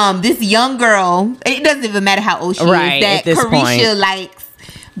this young girl, it doesn't even matter how old she is, that Carisha likes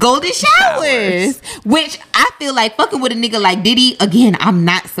golden showers. Which I feel like fucking with a nigga like Diddy, again, I'm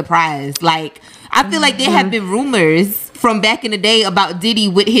not surprised. Like, I feel like there have been rumors from back in the day about Diddy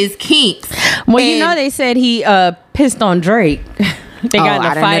with his kinks. Well, they said he pissed on Drake. They got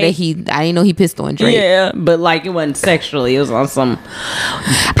in a fight. I didn't know he pissed on Drake. Yeah, but like it wasn't sexually. It was on some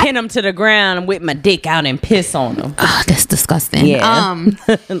pin him to the ground and whip my dick out and piss on him. Oh, that's disgusting. Yeah.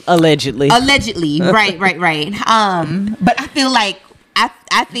 Allegedly. Right. But I feel like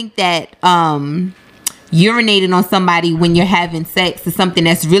I think that urinating on somebody when you're having sex is something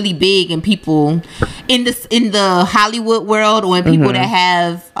that's really big, and people in the Hollywood world, or in people that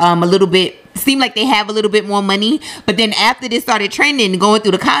have seem like they have a little bit more money. But then after this started trending, going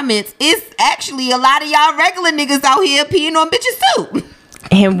through the comments, it's actually a lot of y'all regular niggas out here peeing on bitches too.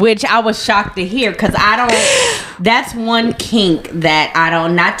 And which I was shocked to hear, because that's one kink that I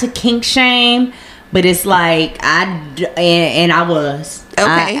don't, not to kink shame, but it's like I was.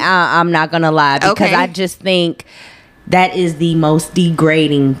 Okay. I'm not gonna lie, because I just think that is the most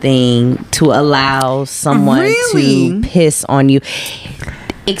degrading thing to allow someone to piss on you.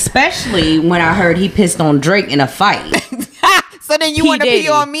 Especially when I heard he pissed on Drake in a fight. So then you want to pee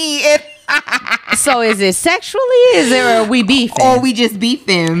on me? So is it sexually? Is it, or we beefing? Or we just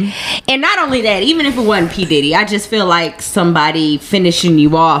beefing? And not only that, even if it wasn't P. Diddy, I just feel like somebody finishing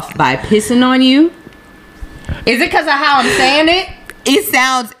you off by pissing on you. Is it because of how I'm saying it? It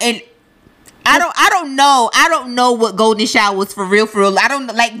sounds, and I don't know what golden showers for real. I don't,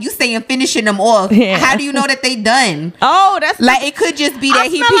 like you saying finishing them off. Yeah. How do you know that they done? Oh, that's like it could just be that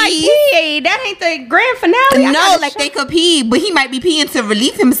he peed. Like that ain't the grand finale. No, like they could pee, but he might be peeing to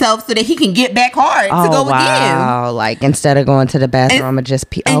relieve himself so that he can get back hard to go again. Oh, like instead of going to the bathroom and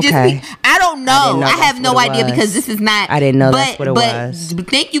just pee. Okay. I don't know. I have no idea because this is not. I didn't know that's what it was. But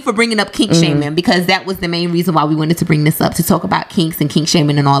thank you for bringing up kink shaming, because that was the main reason why we wanted to bring this up, to talk about kinks and kink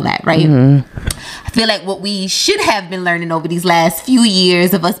shaming and all that, right? I feel like what we should have been learning over these last few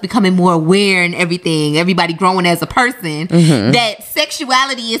years of us becoming more aware and everybody growing as a person, that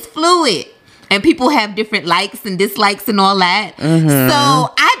sexuality is fluid and people have different likes and dislikes and all that. So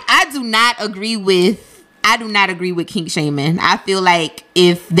I do not agree with kink shaming. I feel like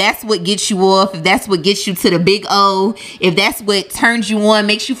if that's what gets you off, if that's what gets you to the big O, if that's what turns you on,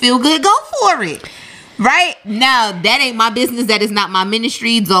 makes you feel good, go for it. Right? Now, that ain't my business. That is not my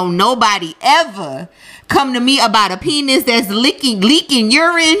ministry. Don't nobody ever come to me about a penis that's leaking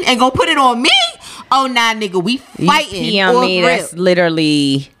urine and go put it on me. Oh, nah, nigga, we fighting. You pee on me, that's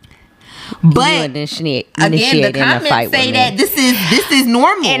literally... But again, the comments say that this is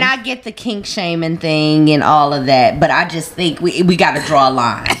normal, and I get the kink shaming thing and all of that, but I just think we got to draw a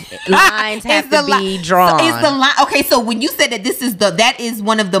line. Lines have to be drawn. So it's the line. Okay, so when you said that that is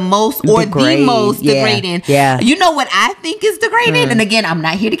one of the most or the most degrading. Yeah. You know what I think is degrading, and again, I'm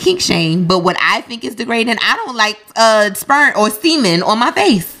not here to kink shame, but what I think is degrading, I don't like sperm or semen on my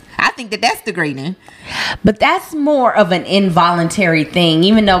face. I think that's degrading. But that's more of an involuntary thing,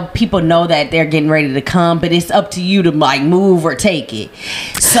 even though people know that they're getting ready to come, but it's up to you to like move or take it.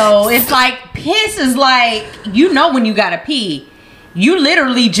 So it's like piss is like, you know, when you gotta pee, you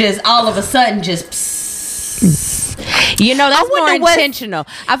literally just all of a sudden just. You know, that's more intentional.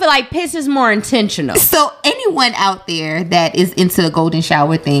 I feel like piss is more intentional. So anyone out there that is into the golden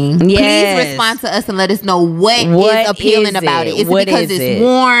shower thing, please respond to us and let us know what is appealing about it. Is it because it's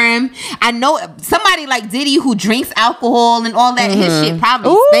warm? I know somebody like Diddy who drinks alcohol and all that. His shit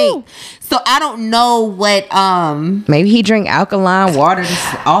probably stinks. So I don't know what maybe he drink alkaline water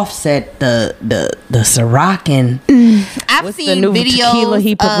to offset the Ciroc and I've seen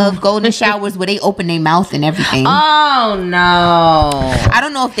videos of golden showers where they open their mouth and everything. Oh no. I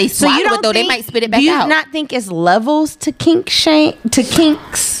don't know if they swallow it though. They might spit it back out. Do you not think it's levels to kinks?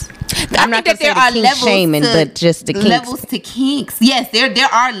 I'm not that there are levels shaming, but just the kinks. Levels to kinks. Yes,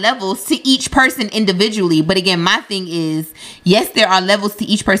 there are levels to each person individually. But again, my thing is, yes, there are levels to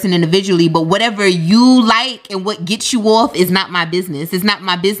each person individually. But whatever you like and what gets you off is not my business. It's not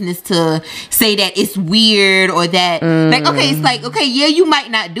my business to say that it's weird or that like okay, it's like okay, yeah, you might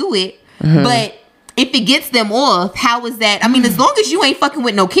not do it, but if it gets them off, how is that? I mean, as long as you ain't fucking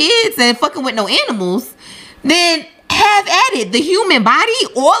with no kids and fucking with no animals, then have at it. The human body,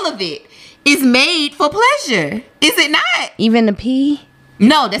 all of it, is made for pleasure. Is it not? Even the pee?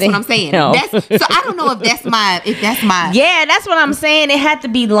 No, that's what I'm saying. So I don't know if that's my. Yeah, that's what I'm saying. It had to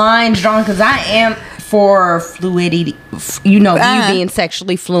be lines drawn because I am for fluidity. You know, you being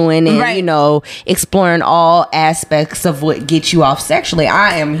sexually fluent and you know exploring all aspects of what gets you off sexually.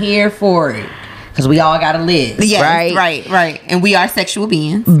 I am here for it. Because we all gotta live, yes, right, and we are sexual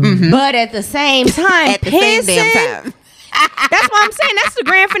beings. But at the same time, at the same damn time. That's what I'm saying. That's the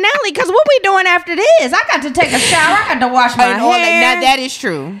grand finale. Because what we doing after this? I got to take a shower. I got to wash my hair. Now that is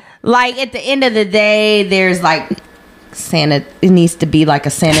true. Like at the end of the day, there's like it needs to be like a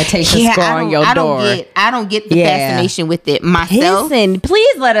sanitation score on your door. I don't get the fascination with it myself. Listen,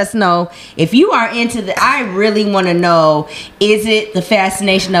 please let us know if you are into the. I really want to know, is it the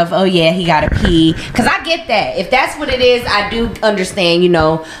fascination of, oh yeah, he gotta pee? Because I get that. If that's what it is, I do understand. You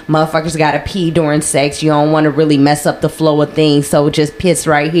know, motherfuckers gotta pee during sex. You don't want to really mess up the flow of things, so just piss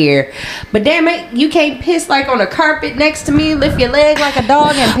right here. But damn it, you can't piss like on a carpet next to me. Lift your leg like a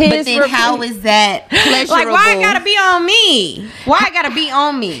dog and piss. But then how is that pleasurable? Like why it gotta be on me? Why I gotta be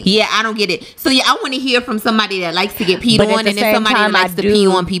on me? Yeah, I don't get it. So yeah, I want to hear from somebody that likes to get peed on, and then somebody that likes to pee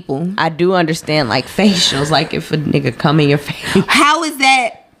on people. I do understand like facials, like if a nigga come in your face. How is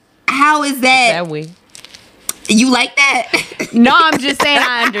that? That way. You like that? No, I'm just saying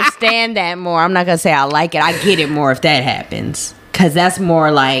I understand that more. I'm not gonna say I like it. I get it more if that happens. Cause that's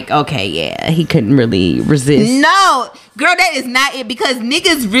more like, okay, yeah, he couldn't really resist. No, girl, that is not it. Because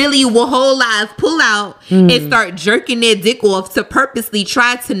niggas really will whole lives pull out and start jerking their dick off to purposely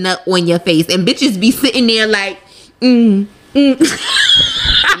try to nut on your face. And bitches be sitting there like,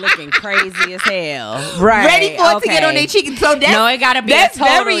 looking crazy as hell, right? Ready for it to get on their cheek. So it gotta be. That's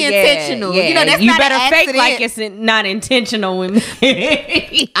very intentional. Yeah. You know, that's you not better an fake accident. like it's not intentional with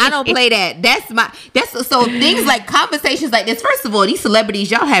me. I don't play that. So things like conversations like this. First of all, these celebrities,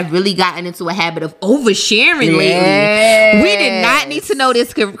 y'all have really gotten into a habit of oversharing lately. We did not need to know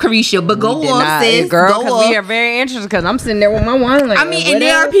this, Carisha. But go off, sis. Girl, because we are very interested. Because I'm sitting there with my wine. Like, I mean, and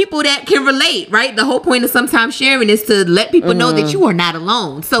there are people that can relate, right? The whole point of sometimes sharing is to let people know that you are not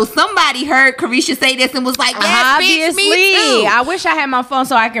alone. So somebody heard Carisha say this and was like, yes, obviously. Bitch, me too. I wish I had my phone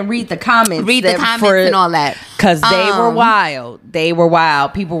so I can read the comments. And all that. Because they were wild. They were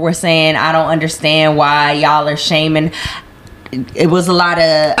wild. People were saying, I don't understand why y'all are shaming. It was a lot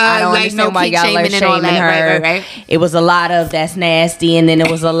of, I don't understand why y'all are shaming her. Right. It was a lot of, that's nasty. And then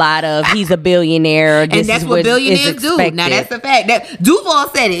it was a lot of, he's a billionaire. And that's what billionaires do. Now, that's a fact. Duval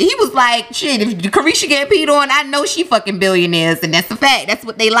said it. He was like, shit, if Carisha get peed on, I know she fucking billionaires. And that's a fact. That's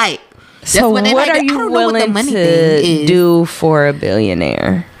what they like. So what are you willing to do for a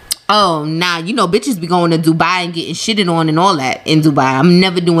billionaire? Oh, nah. You know, bitches be going to Dubai and getting shitted on and all that in Dubai. I'm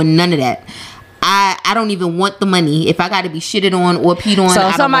never doing none of that. I don't even want the money. If I got to be shitted on or peed on.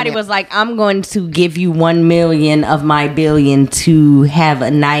 So somebody was like, I'm going to give you 1 million of my billion to have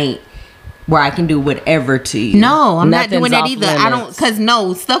a night where I can do whatever to you. No, I'm not doing that either. Limits. I don't, because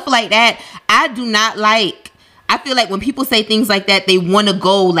no, stuff like that, I do not like. I feel like when people say things like that, they want to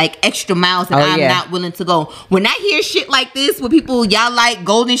go like extra miles and I'm not willing to go. When I hear shit like this, where people, y'all like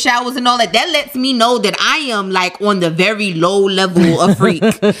golden showers and all that lets me know that I am like on the very low level of freak.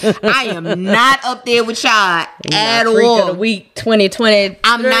 I am not up there with y'all at all. Freak of the week 2020.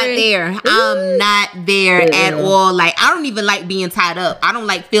 I'm not there. I'm not there at all. Like, I don't even like being tied up. I don't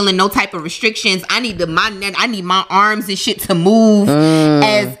like feeling no type of restrictions. I need my arms and shit to move.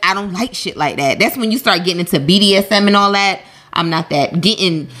 As I don't like shit like that. That's when you start getting into BDSM and all that. I'm not that.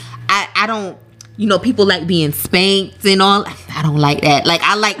 I don't. You know, people like being spanked and all. I don't like that. Like,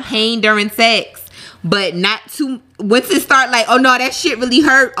 I like pain during sex, but not too. Once it start like, oh no, that shit really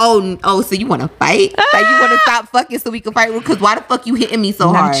hurt. Oh, so you want to fight? Like, you want to stop fucking so we can fight? Because why the fuck you hitting me so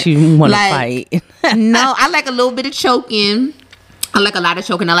hard? Not you want to fight. No, I like a little bit of choking. I like a lot of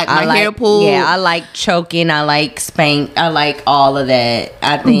choking. I like my hair pulled. Yeah, I like choking. I like spank. I like all of that.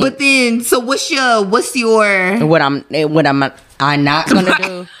 I think. But then, so what's your what I'm not gonna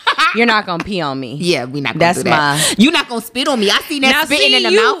do? You're not gonna pee on me. Yeah, we not gonna do that. You're not gonna spit on me. I see that spitting in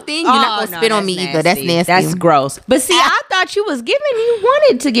the mouth thing. You're not gonna spit on me either. That's nasty. That's gross. But see, I thought you was giving you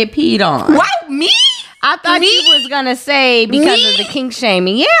wanted to get peed on. Why me? I thought you was gonna say because of the kink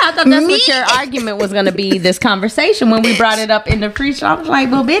shaming. Yeah, I thought that's what your argument was gonna be. This conversation when we brought it up in the pre-show, I was like,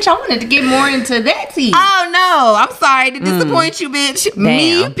 "Well, bitch, I wanted to get more into that tea." Oh no, I'm sorry to disappoint you, bitch. Damn.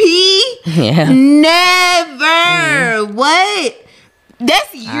 Me pee? Yeah. Never. What?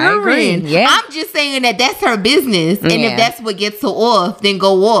 That's urine. Yeah. I'm just saying that's her business, and if that's what gets her off, then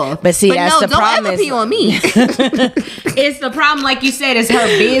go off. But see, that's the problem. Don't ever pee on me. It's the problem, like you said, it's her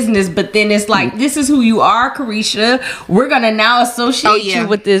business. But then it's like, this is who you are, Carisha. We're gonna now associate you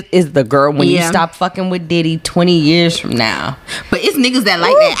with this. Is the girl when you stop fucking with Diddy 20 years from now? But it's niggas that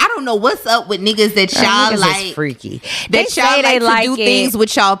like that. I don't know what's up with niggas that y'all like. Is freaky. They y'all like to do things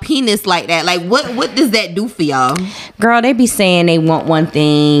with y'all penis like that. Like what does that do for y'all? Girl, they be saying they want one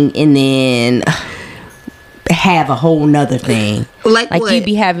thing and then have a whole nother thing. Like what? You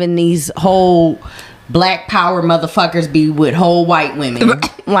be having these whole black power motherfuckers be with whole white women.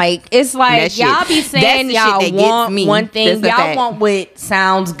 Like, it's like y'all be saying y'all want one thing. Y'all want what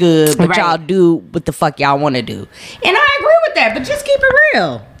sounds good, but y'all do what the fuck y'all want to do. And I agree with that, but just keep it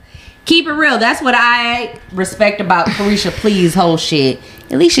real. Keep it real. That's what I respect about Carisha Please whole shit.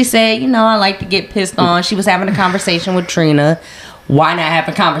 At least she said, I like to get pissed on. She was having a conversation with Trina. Why not have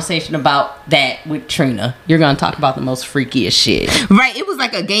a conversation about that with Trina? You're going to talk about the most freakiest shit. Right. It was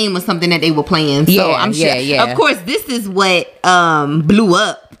like a game or something that they were playing. So I'm sure. Yeah. Of course, this is what blew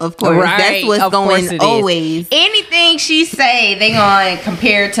up. Of course. Right. That's what's going always. Anything she say, they going to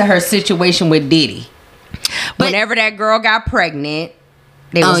compare it to her situation with Diddy. But whenever that girl got pregnant,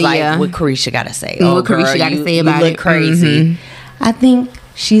 they was like, what Carisha got to say? What Carisha got to say about it? You look crazy. I think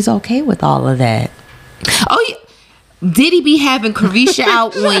she's okay with all of that. Oh, yeah. Diddy be having Carisha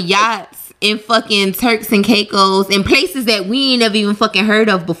out on yachts in fucking Turks and Caicos in places that we ain't never even fucking heard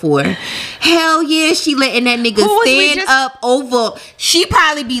of before. Hell yeah, she letting that nigga stand up over. She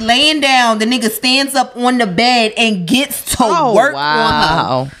probably be laying down. The nigga stands up on the bed and gets to work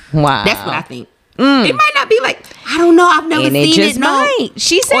on her. Wow. That's what I think. It might not be like, I don't know, I've never seen it. No,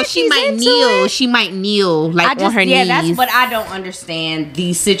 she said or she might kneel. She might kneel like on her knees. That's what I don't understand.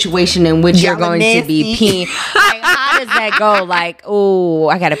 The situation in which you're going to be peeing. Like, how does that go? Like, oh,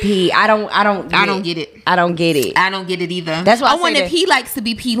 I gotta pee. I don't get it. I don't get it. I don't get it either. That's why I wonder if he likes to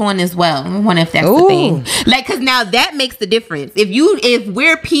be peed on as well. I wonder if that's the thing. Like, cause now that makes the difference. If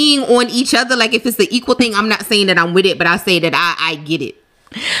we're peeing on each other, like if it's the equal thing, I'm not saying that I'm with it, but I say that I get it.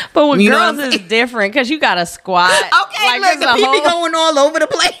 But with girls is different because you got to squat. Okay, like, look, the pee be going all over the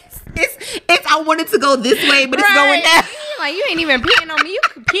place. It's I wanted to go this way, but it's going down. Like, you ain't even peeing on me. You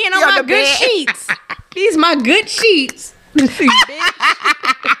peeing on my good sheets. These my good sheets.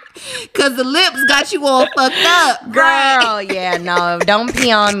 Cause the lips got you all fucked up, girl. Right? Yeah, no, don't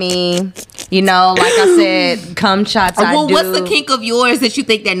pee on me. Like I said, cum shots. Well, what's the kink of yours that you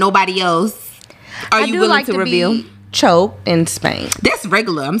think that nobody else are you willing to reveal? Choked and spanked. That's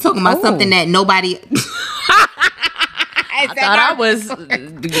regular. I'm talking about something that nobody. I thought I was.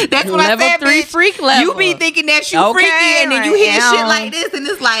 That's what level I said, 3 freak level. You be thinking that you freaky, and then you hear shit like this, and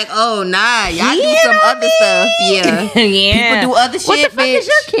it's like, oh nah, y'all do some other stuff. Yeah, yeah. People do other shit. What the fuck is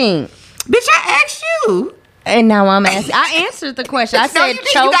your kink? Bitch, I asked you. And now I'm asking. I answered the question. I said,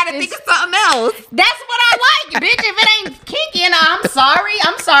 you gotta think of something else. That's what I like, bitch. If it ain't kinky, I'm sorry.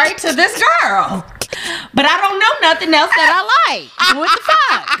 I'm sorry to this girl. But I don't know nothing else that I like. What the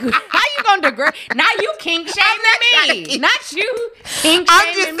fuck? How you gonna degrade? Now you kink shaming me. Not you kink shaming me.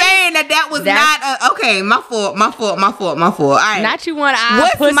 I'm just saying that was not okay. My fault. All right. Not you want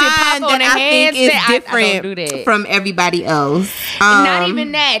what's mine that I think is different from everybody else. Not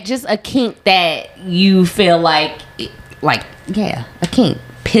even that. Just a kink that you feel like a kink.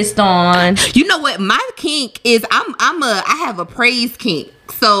 Pissed on. You know what? My kink is I have a praise kink.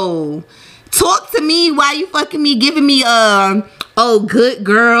 So talk to me while you fucking me, giving me good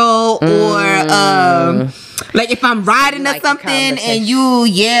girl, or like if I'm riding or something and you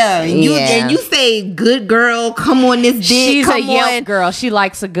say good girl, come on this dick. She's a Yelp girl. She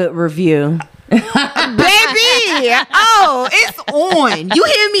likes a good review. Baby, baby. Oh, it's on. You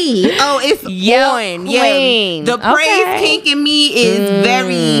hear me? Oh, it's on. Queen. Yeah. The praise kink in me is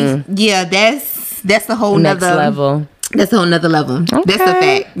very. Yeah, that's a whole next nother level. That's a whole nother level. Okay. That's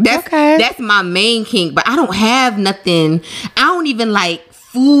a fact. That's my main kink, but I don't have nothing. I don't even like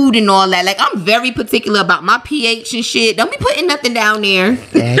food and all that. Like, I'm very particular about my pH and shit. Don't be putting nothing down there.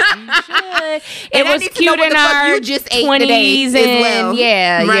 It was cute in our 20s as well.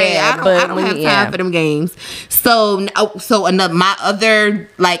 Yeah, right. I don't have time for them games. So another my other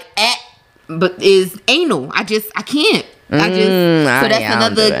like but is anal. I can't. So that's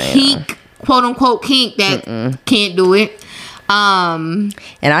another kink, quote unquote kink that can't do it. And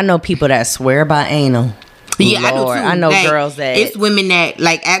I know people that swear by anal. Yeah, Lord, I do too. I know like, girls that it's women that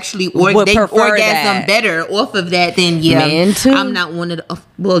like actually they prefer orgasm that. better off of that than Men too. I'm not one of the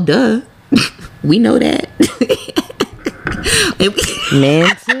well, duh. We know that.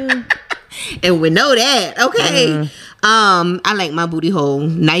 Men too. And we know that. Okay. I like my booty hole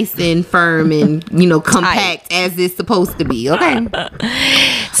nice and firm and compact as it's supposed to be. Okay.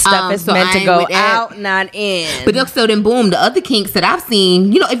 Stuff is meant to go out, not in. But so then boom, the other kinks that I've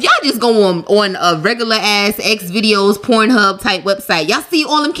seen, if y'all just go on a regular ass X videos, Pornhub type website, y'all see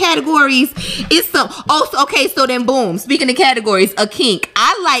all them categories. It's some okay, so then boom, speaking of categories, a kink.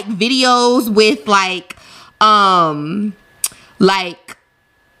 I like videos with like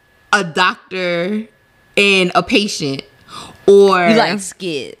a doctor and a patient, or you like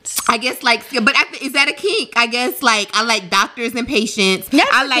skits. I guess but is that a kink? I guess I like doctors and patients.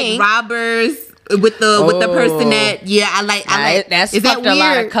 I like kink. Robbers with the person that I like that's is fucked that a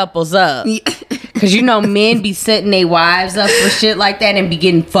lot of couples up. Cause men be setting their wives up for shit like that and be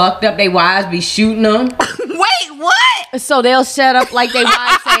getting fucked up. They wives be shooting them. Wait, what? So they'll set up like they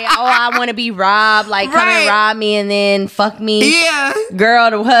wives say, "Oh, I want to be robbed. Like come and rob me and then fuck me." Yeah. Girl,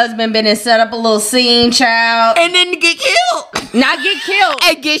 the husband been and set up a little scene, child, and then get killed. Not get killed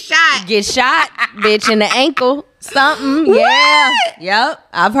and get shot. Get shot, bitch, in the ankle. Something, what? Yeah, yep.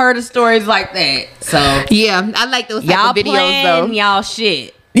 I've heard of stories like that. So yeah, I like those type of videos though. Y'all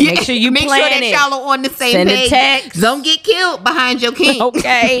shit. Yeah. Make sure you make sure that y'all are on the same Send page. A text. Don't get killed behind your kink.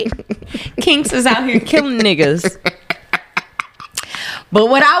 Okay. Kinks is out here killing niggas. But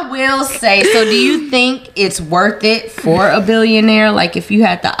what I will say, so do you think it's worth it for a billionaire? Like if you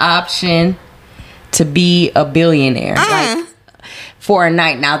had the option to be a billionaire, like for a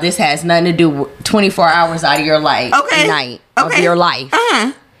night. Now this has nothing to do with 24 hours out of your life. Okay. Night of your life.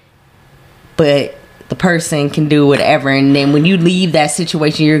 But the person can do whatever, and then when you leave that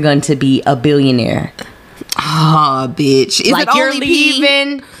situation, you're going to be a billionaire. Oh, bitch! Is like it you're only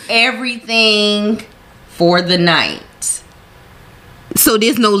leaving everything for the night. So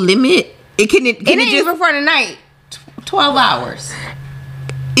there's no limit. It ain't even for the night. 12 hours.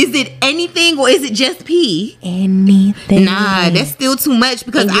 Is it anything or is it just pee? Anything. Nah, that's still too much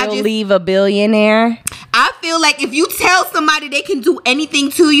because you'll leave a billionaire. I feel like if you tell somebody they can do anything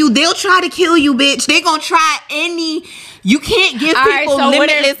to you, they'll try to kill you, bitch. They gonna try any. You can't give people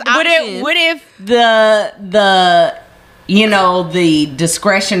limitless options. What if the the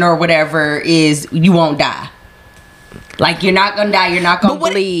discretion or whatever is you won't die? Like you're not gonna die. You're not gonna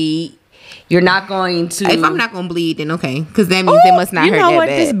bleed. You're not going to. If I'm not gonna bleed, then okay, because that means they must not hurt that bad. You know what,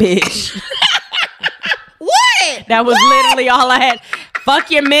 this bitch. What? That was literally all I had.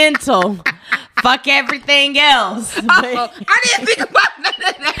 Fuck your mental. Fuck everything else. I didn't think about none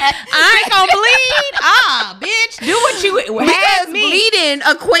of that. I ain't gonna bleed. Bitch, do what you have me. Bleeding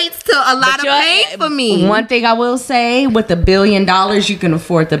equates to a lot of pain for me. One thing I will say, with $1 billion, you can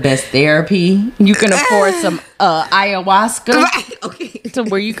afford the best therapy. You can afford some ayahuasca. Right. Okay. To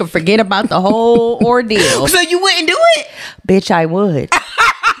where you can forget about the whole ordeal. So you wouldn't do it? Bitch, I would.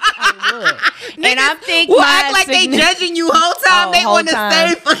 And I think act like they judging you whole time. They want the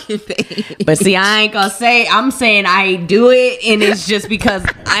same fucking thing. But see, I ain't gonna say. I'm saying I do it, and it's just because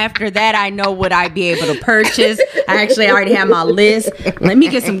after that I know what I'd be able to purchase. I actually already have my list. Let me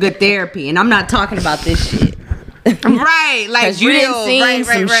get some good therapy, and I'm not talking about this shit. Right, like you didn't see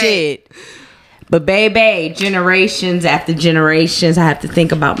some shit. But baby, generations after generations, I have to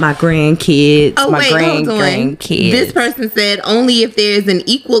think about my grandkids, grandkids. This person said, only if there's an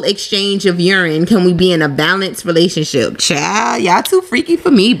equal exchange of urine can we be in a balanced relationship. Child, y'all too freaky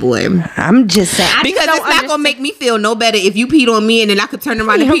for me, boy. I'm just saying. Because it's not going to make me feel no better if you peed on me and then I could turn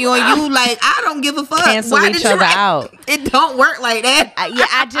around and pee on you. Like, I don't give a fuck. Cancel each other out. It don't work like that.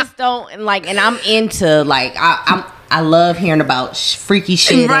 I just don't, like, and I'm into, like, I love hearing about freaky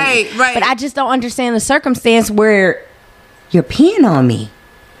shit. Right. But I just don't understand the circumstance where you're peeing on me.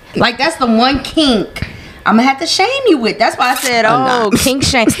 Like, that's the one kink I'm gonna have to shame you with. That's why I said, kink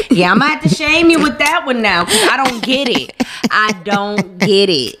shame. Yeah, I'm gonna have to shame you with that one now, because I don't get it. I don't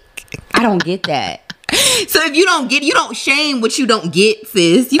get that. So if you don't get, you don't shame what you don't get,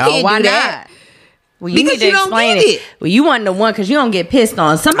 sis. You can't why do that. Not? Well, you need to explain it. Well, you want the one because you don't get pissed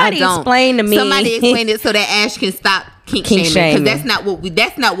on. Somebody explain to me. Somebody explain it so that Ash can stop kink shaming. Because that's not what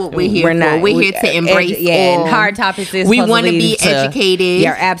we're here for. We're here to embrace all. And hard topics is we want to be educated.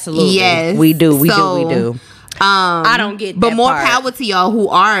 Yeah, absolutely. Yes, we do. We do. I don't get that but more part. Power to y'all who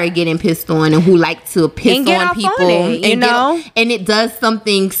are getting pissed on and who like to piss on people and it does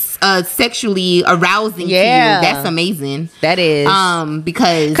something sexually arousing to you. That's amazing. That is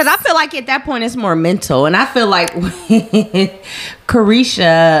because I feel like at that point it's more mental, and I feel like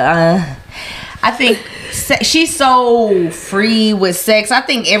Carisha I think she's so free with sex. I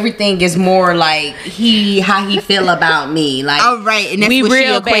think everything is more like how he feel about me. Like, oh right, and that's we what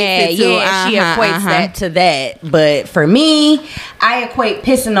real she bad. She equates that to that. But for me, I equate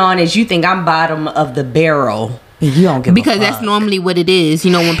pissing on as you think I'm bottom of the barrel. You don't give because that's normally what it is.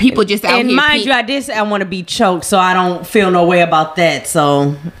 You know, when people just out and here. Mind you, I did say I want to be choked, so I don't feel no way about that.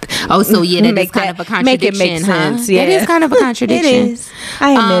 So, so yeah, that is kind of a contradiction. Make it make sense. Yeah, it is kind of a contradiction. It is.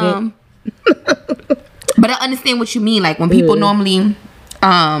 I admit it. But I understand what you mean. Like when people normally,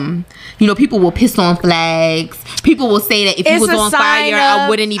 people will piss on flags. People will say that if you was on fire, I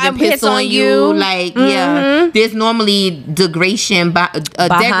wouldn't even piss on you. Like, there's normally degradation,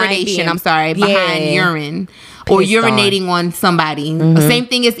 behind urine. Or urinating on somebody. The same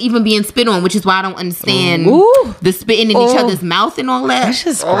thing as even being spit on, which is why I don't understand the spitting in each other's mouth and all that. That's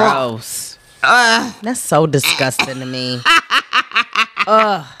just gross. That's so disgusting to me.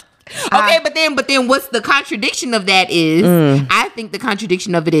 Okay, but then what's the contradiction of that is, I think the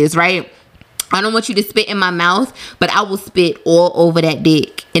contradiction of it is, right? I don't want you to spit in my mouth, but I will spit all over that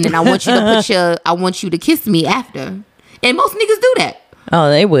dick. And then I want you to I want you to kiss me after. And most niggas do that. Oh,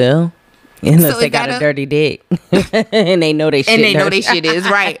 they will. Unless they got a dirty dick. and they know they shit. And they know they shit is,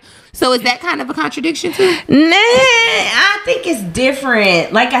 right. So is that kind of a contradiction too? Nah, I think it's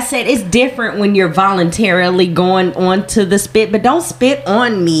different. Like I said, it's different when you're voluntarily going on to the spit, but don't spit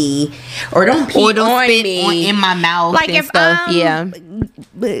on me or don't pee on me in my mouth. Like and if stuff,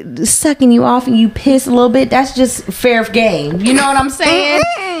 I'm sucking you off and you piss a little bit, that's just fair game. You know what I'm saying?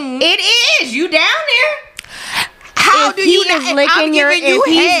 It is. You down there? How do you not? If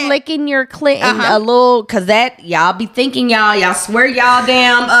he's licking your clit a little, cause that y'all be thinking y'all swear y'all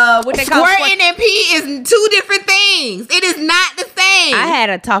damn what they call squirting and pee is two different things. It is not the same. I had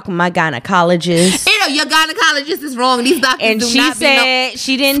a talk with my gynecologist. Your gynecologist is wrong. These doctors and she said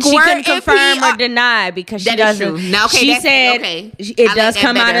she couldn't confirm or deny because she doesn't. Now, she said it does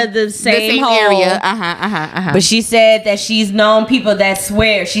come out of the same hole. Area. But she said that she's known people that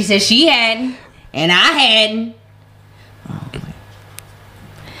swear. She said she hadn't and I hadn't.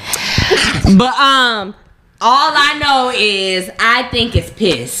 But all I know is I think it's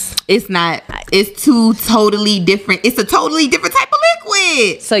piss. It's not. It's two totally different. It's a totally different type of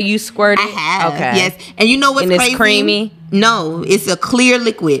liquid. So you squirt it? I have. Okay. Yes. And you know what's crazy? It's creamy? No, it's a clear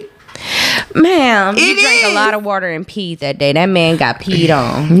liquid. Ma'am, you drank a lot of water and peed that day. That man got peed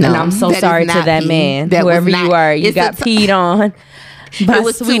on. No, and I'm so sorry to that man. Whoever you are, you got peed on. It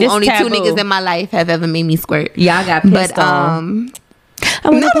was only two niggas in my life have ever made me squirt. Yeah, I got pissed on. I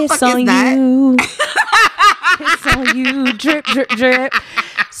want to piss on you. Piss on you. Drip, drip, drip.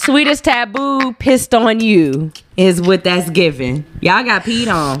 Sweetest taboo, pissed on you is what that's given. Y'all got peed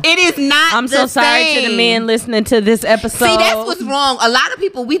on. It is not. I'm so sorry to the men listening to this episode. See, that's what's wrong. A lot of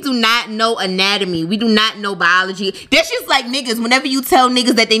people, we do not know anatomy. We do not know biology. That's just like niggas. Whenever you tell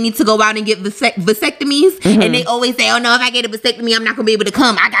niggas that they need to go out and get vasectomies, and they always say, "Oh no, if I get a vasectomy, I'm not gonna be able to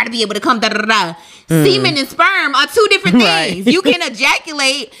come. I gotta be able to come." Da da da. Semen and sperm are two different things. Right. You can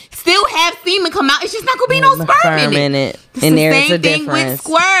ejaculate, still have semen come out. It's just not gonna be no sperm in it. And there's a same thing with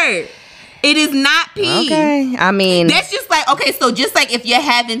squirt. It is not pee. Okay, I mean that's just like so just like if you're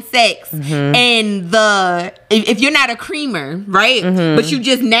having sex and if you're not a creamer, right? But you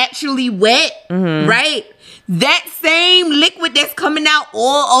just naturally wet, right? That same liquid that's coming out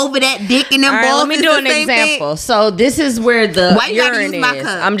all over that dick and them balls. Let me do an example. So this is where the urine is.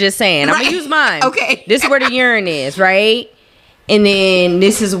 I'm just saying. Right. I'm gonna use mine. Okay. This is where the urine is, right? And then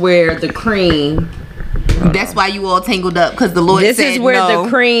this is where the cream. That's why you all tangled up because the Lord said no. This is where the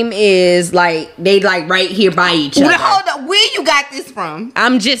cream is, like they like right here by each other. Hold up, where you got this from?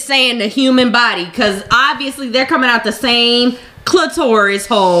 I'm just saying the human body, because obviously they're coming out the same clitoris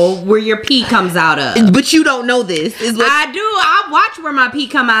hole where your pee comes out of. But you don't know this. I do. I watch where my pee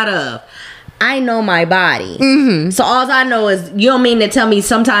come out of. I know my body. So all I know is you don't mean to tell me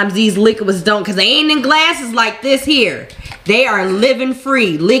sometimes these liquids don't, because they ain't in glasses like this here. They are living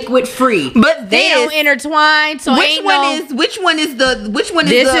free, liquid free, but they don't intertwine. So which one is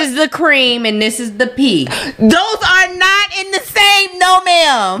this is the cream and this is the pee. Those are not in the same. No,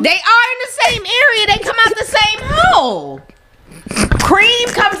 ma'am. They are in the same area. They come out the same hole. Cream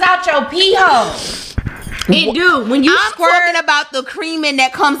comes out your pee hole. It do when you I'm squirt. talking about the creaming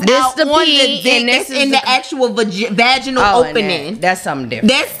that comes This out the on pee, the dick and this that's in is the actual vaginal opening. That's something different.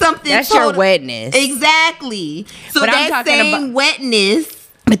 That's something. That's your wetness. Exactly. So But I'm that talking same about- wetness,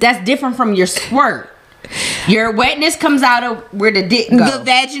 But that's different from your squirt. Your wetness comes out of where the dick goes. the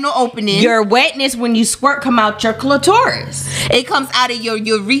vaginal opening, Your wetness when you squirt come out your clitoris. it comes out of your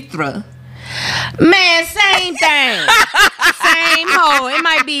urethra. Man, same thing. Same hole. It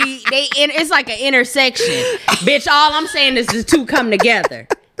might be it's like an intersection. Bitch, all I'm saying is the two come together.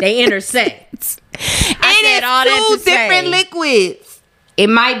 They intersect. It's two different liquids. It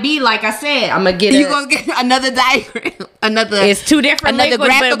might be like I said. I'm gonna get. You gonna get another diagram? It's two different liquids,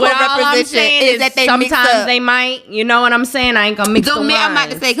 but what all I'm saying is that they sometimes they might. You know what I'm saying? I ain't gonna mix them. I'm about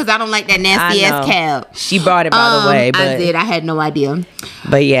to say because I don't like that nasty ass cab. She brought it by the way, but I did. I had no idea.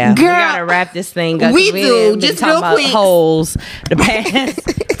 But yeah, girl, we gotta wrap this thing up. We do. Just real quick. Holes the past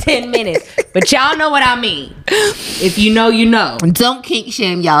 10 minutes, but y'all know what I mean. If you know, you know. Don't kink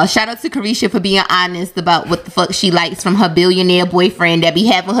shame y'all. Shout out to Carisha for being honest about what the fuck she likes from her billionaire boyfriend that be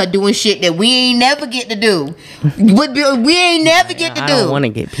having her doing shit that we ain't never get to do. We ain't never get to do. I don't want to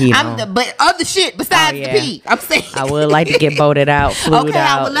get peed on. But other shit besides the pee. I'm saying I would like to get boated out, flued okay,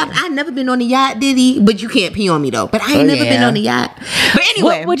 out. I would love. I never been on a yacht, Diddy, but you can't pee on me though. But I ain't never been on a yacht. But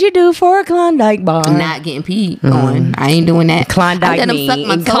anyway, what would you do for a Klondike bar? I'm not getting peed on. I ain't doing that. Klondike I let them suck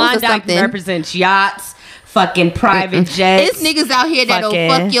my toes or Klondike something. represents yachts, fucking private jets. It's niggas out here that'll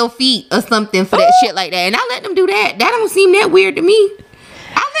fuck your feet or something for that shit like that, and I let them do that. That don't seem that weird to me.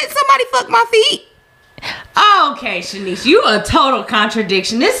 I let somebody fuck my feet. Okay, Shanice, you a total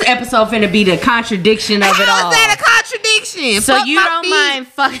contradiction. This episode finna be the contradiction of it all. How is that a contradiction? So fuck you my don't feet. mind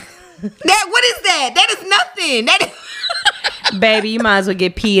fucking that? What is that? That is nothing. That is baby, you might as well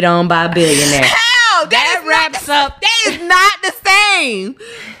get peed on by a billionaire. hell. That wraps up. That is not the same.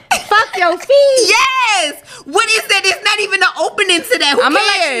 Fuck your feet. Yes. What is that? There's not even an opening to that. Who I'm cares?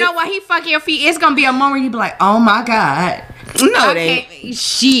 gonna let you know why he fuck your feet. It's gonna be a moment you be like, oh my god. No, they.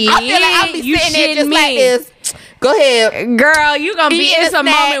 Shit. I feel like I'll be you sitting there just me. like this. Go ahead, girl. You gonna be Eating it's a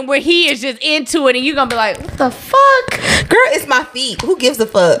snack. moment where he is just into it, and you gonna be like, what the fuck, girl? It's my feet. Who gives a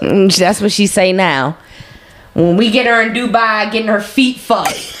fuck? That's what she say now. When we get her in Dubai getting her feet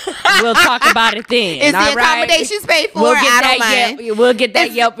fucked, we'll talk about it then. Is the accommodations paid for? We'll get I that don't mind. We'll get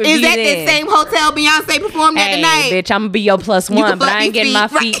that Yelp review. Is that then. the same hotel Beyonce performed at the night? Bitch, I'm gonna be your plus one, but I ain't getting my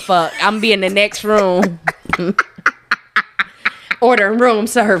feet fucked. I'm gonna be in the next room. Ordering room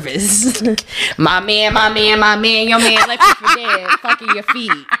service. my man, your man left you for dead, fucking your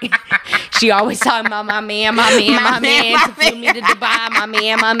feet. She always talking about my man to flew me to Dubai.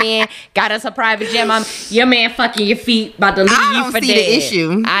 My man got us a private jet. Your man fucking your feet, about to leave you for dead. I don't see the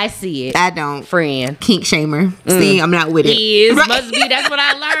issue. I see it. I don't. Friend. Kink shamer. See, I'm not with it. Must be. That's what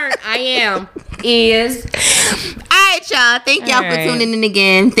I learned. I am. Alright, y'all. Thank y'all for tuning in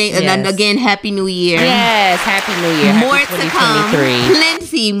again. Again, Happy New Year. Yes, Happy New Year. More to come.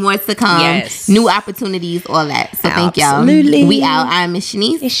 Plenty more to come. Yes. New opportunities, all that. So thank y'all. Absolutely. We out. I'm Miss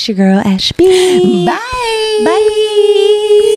Shanice. It's your girl Ashby. Bye. Bye.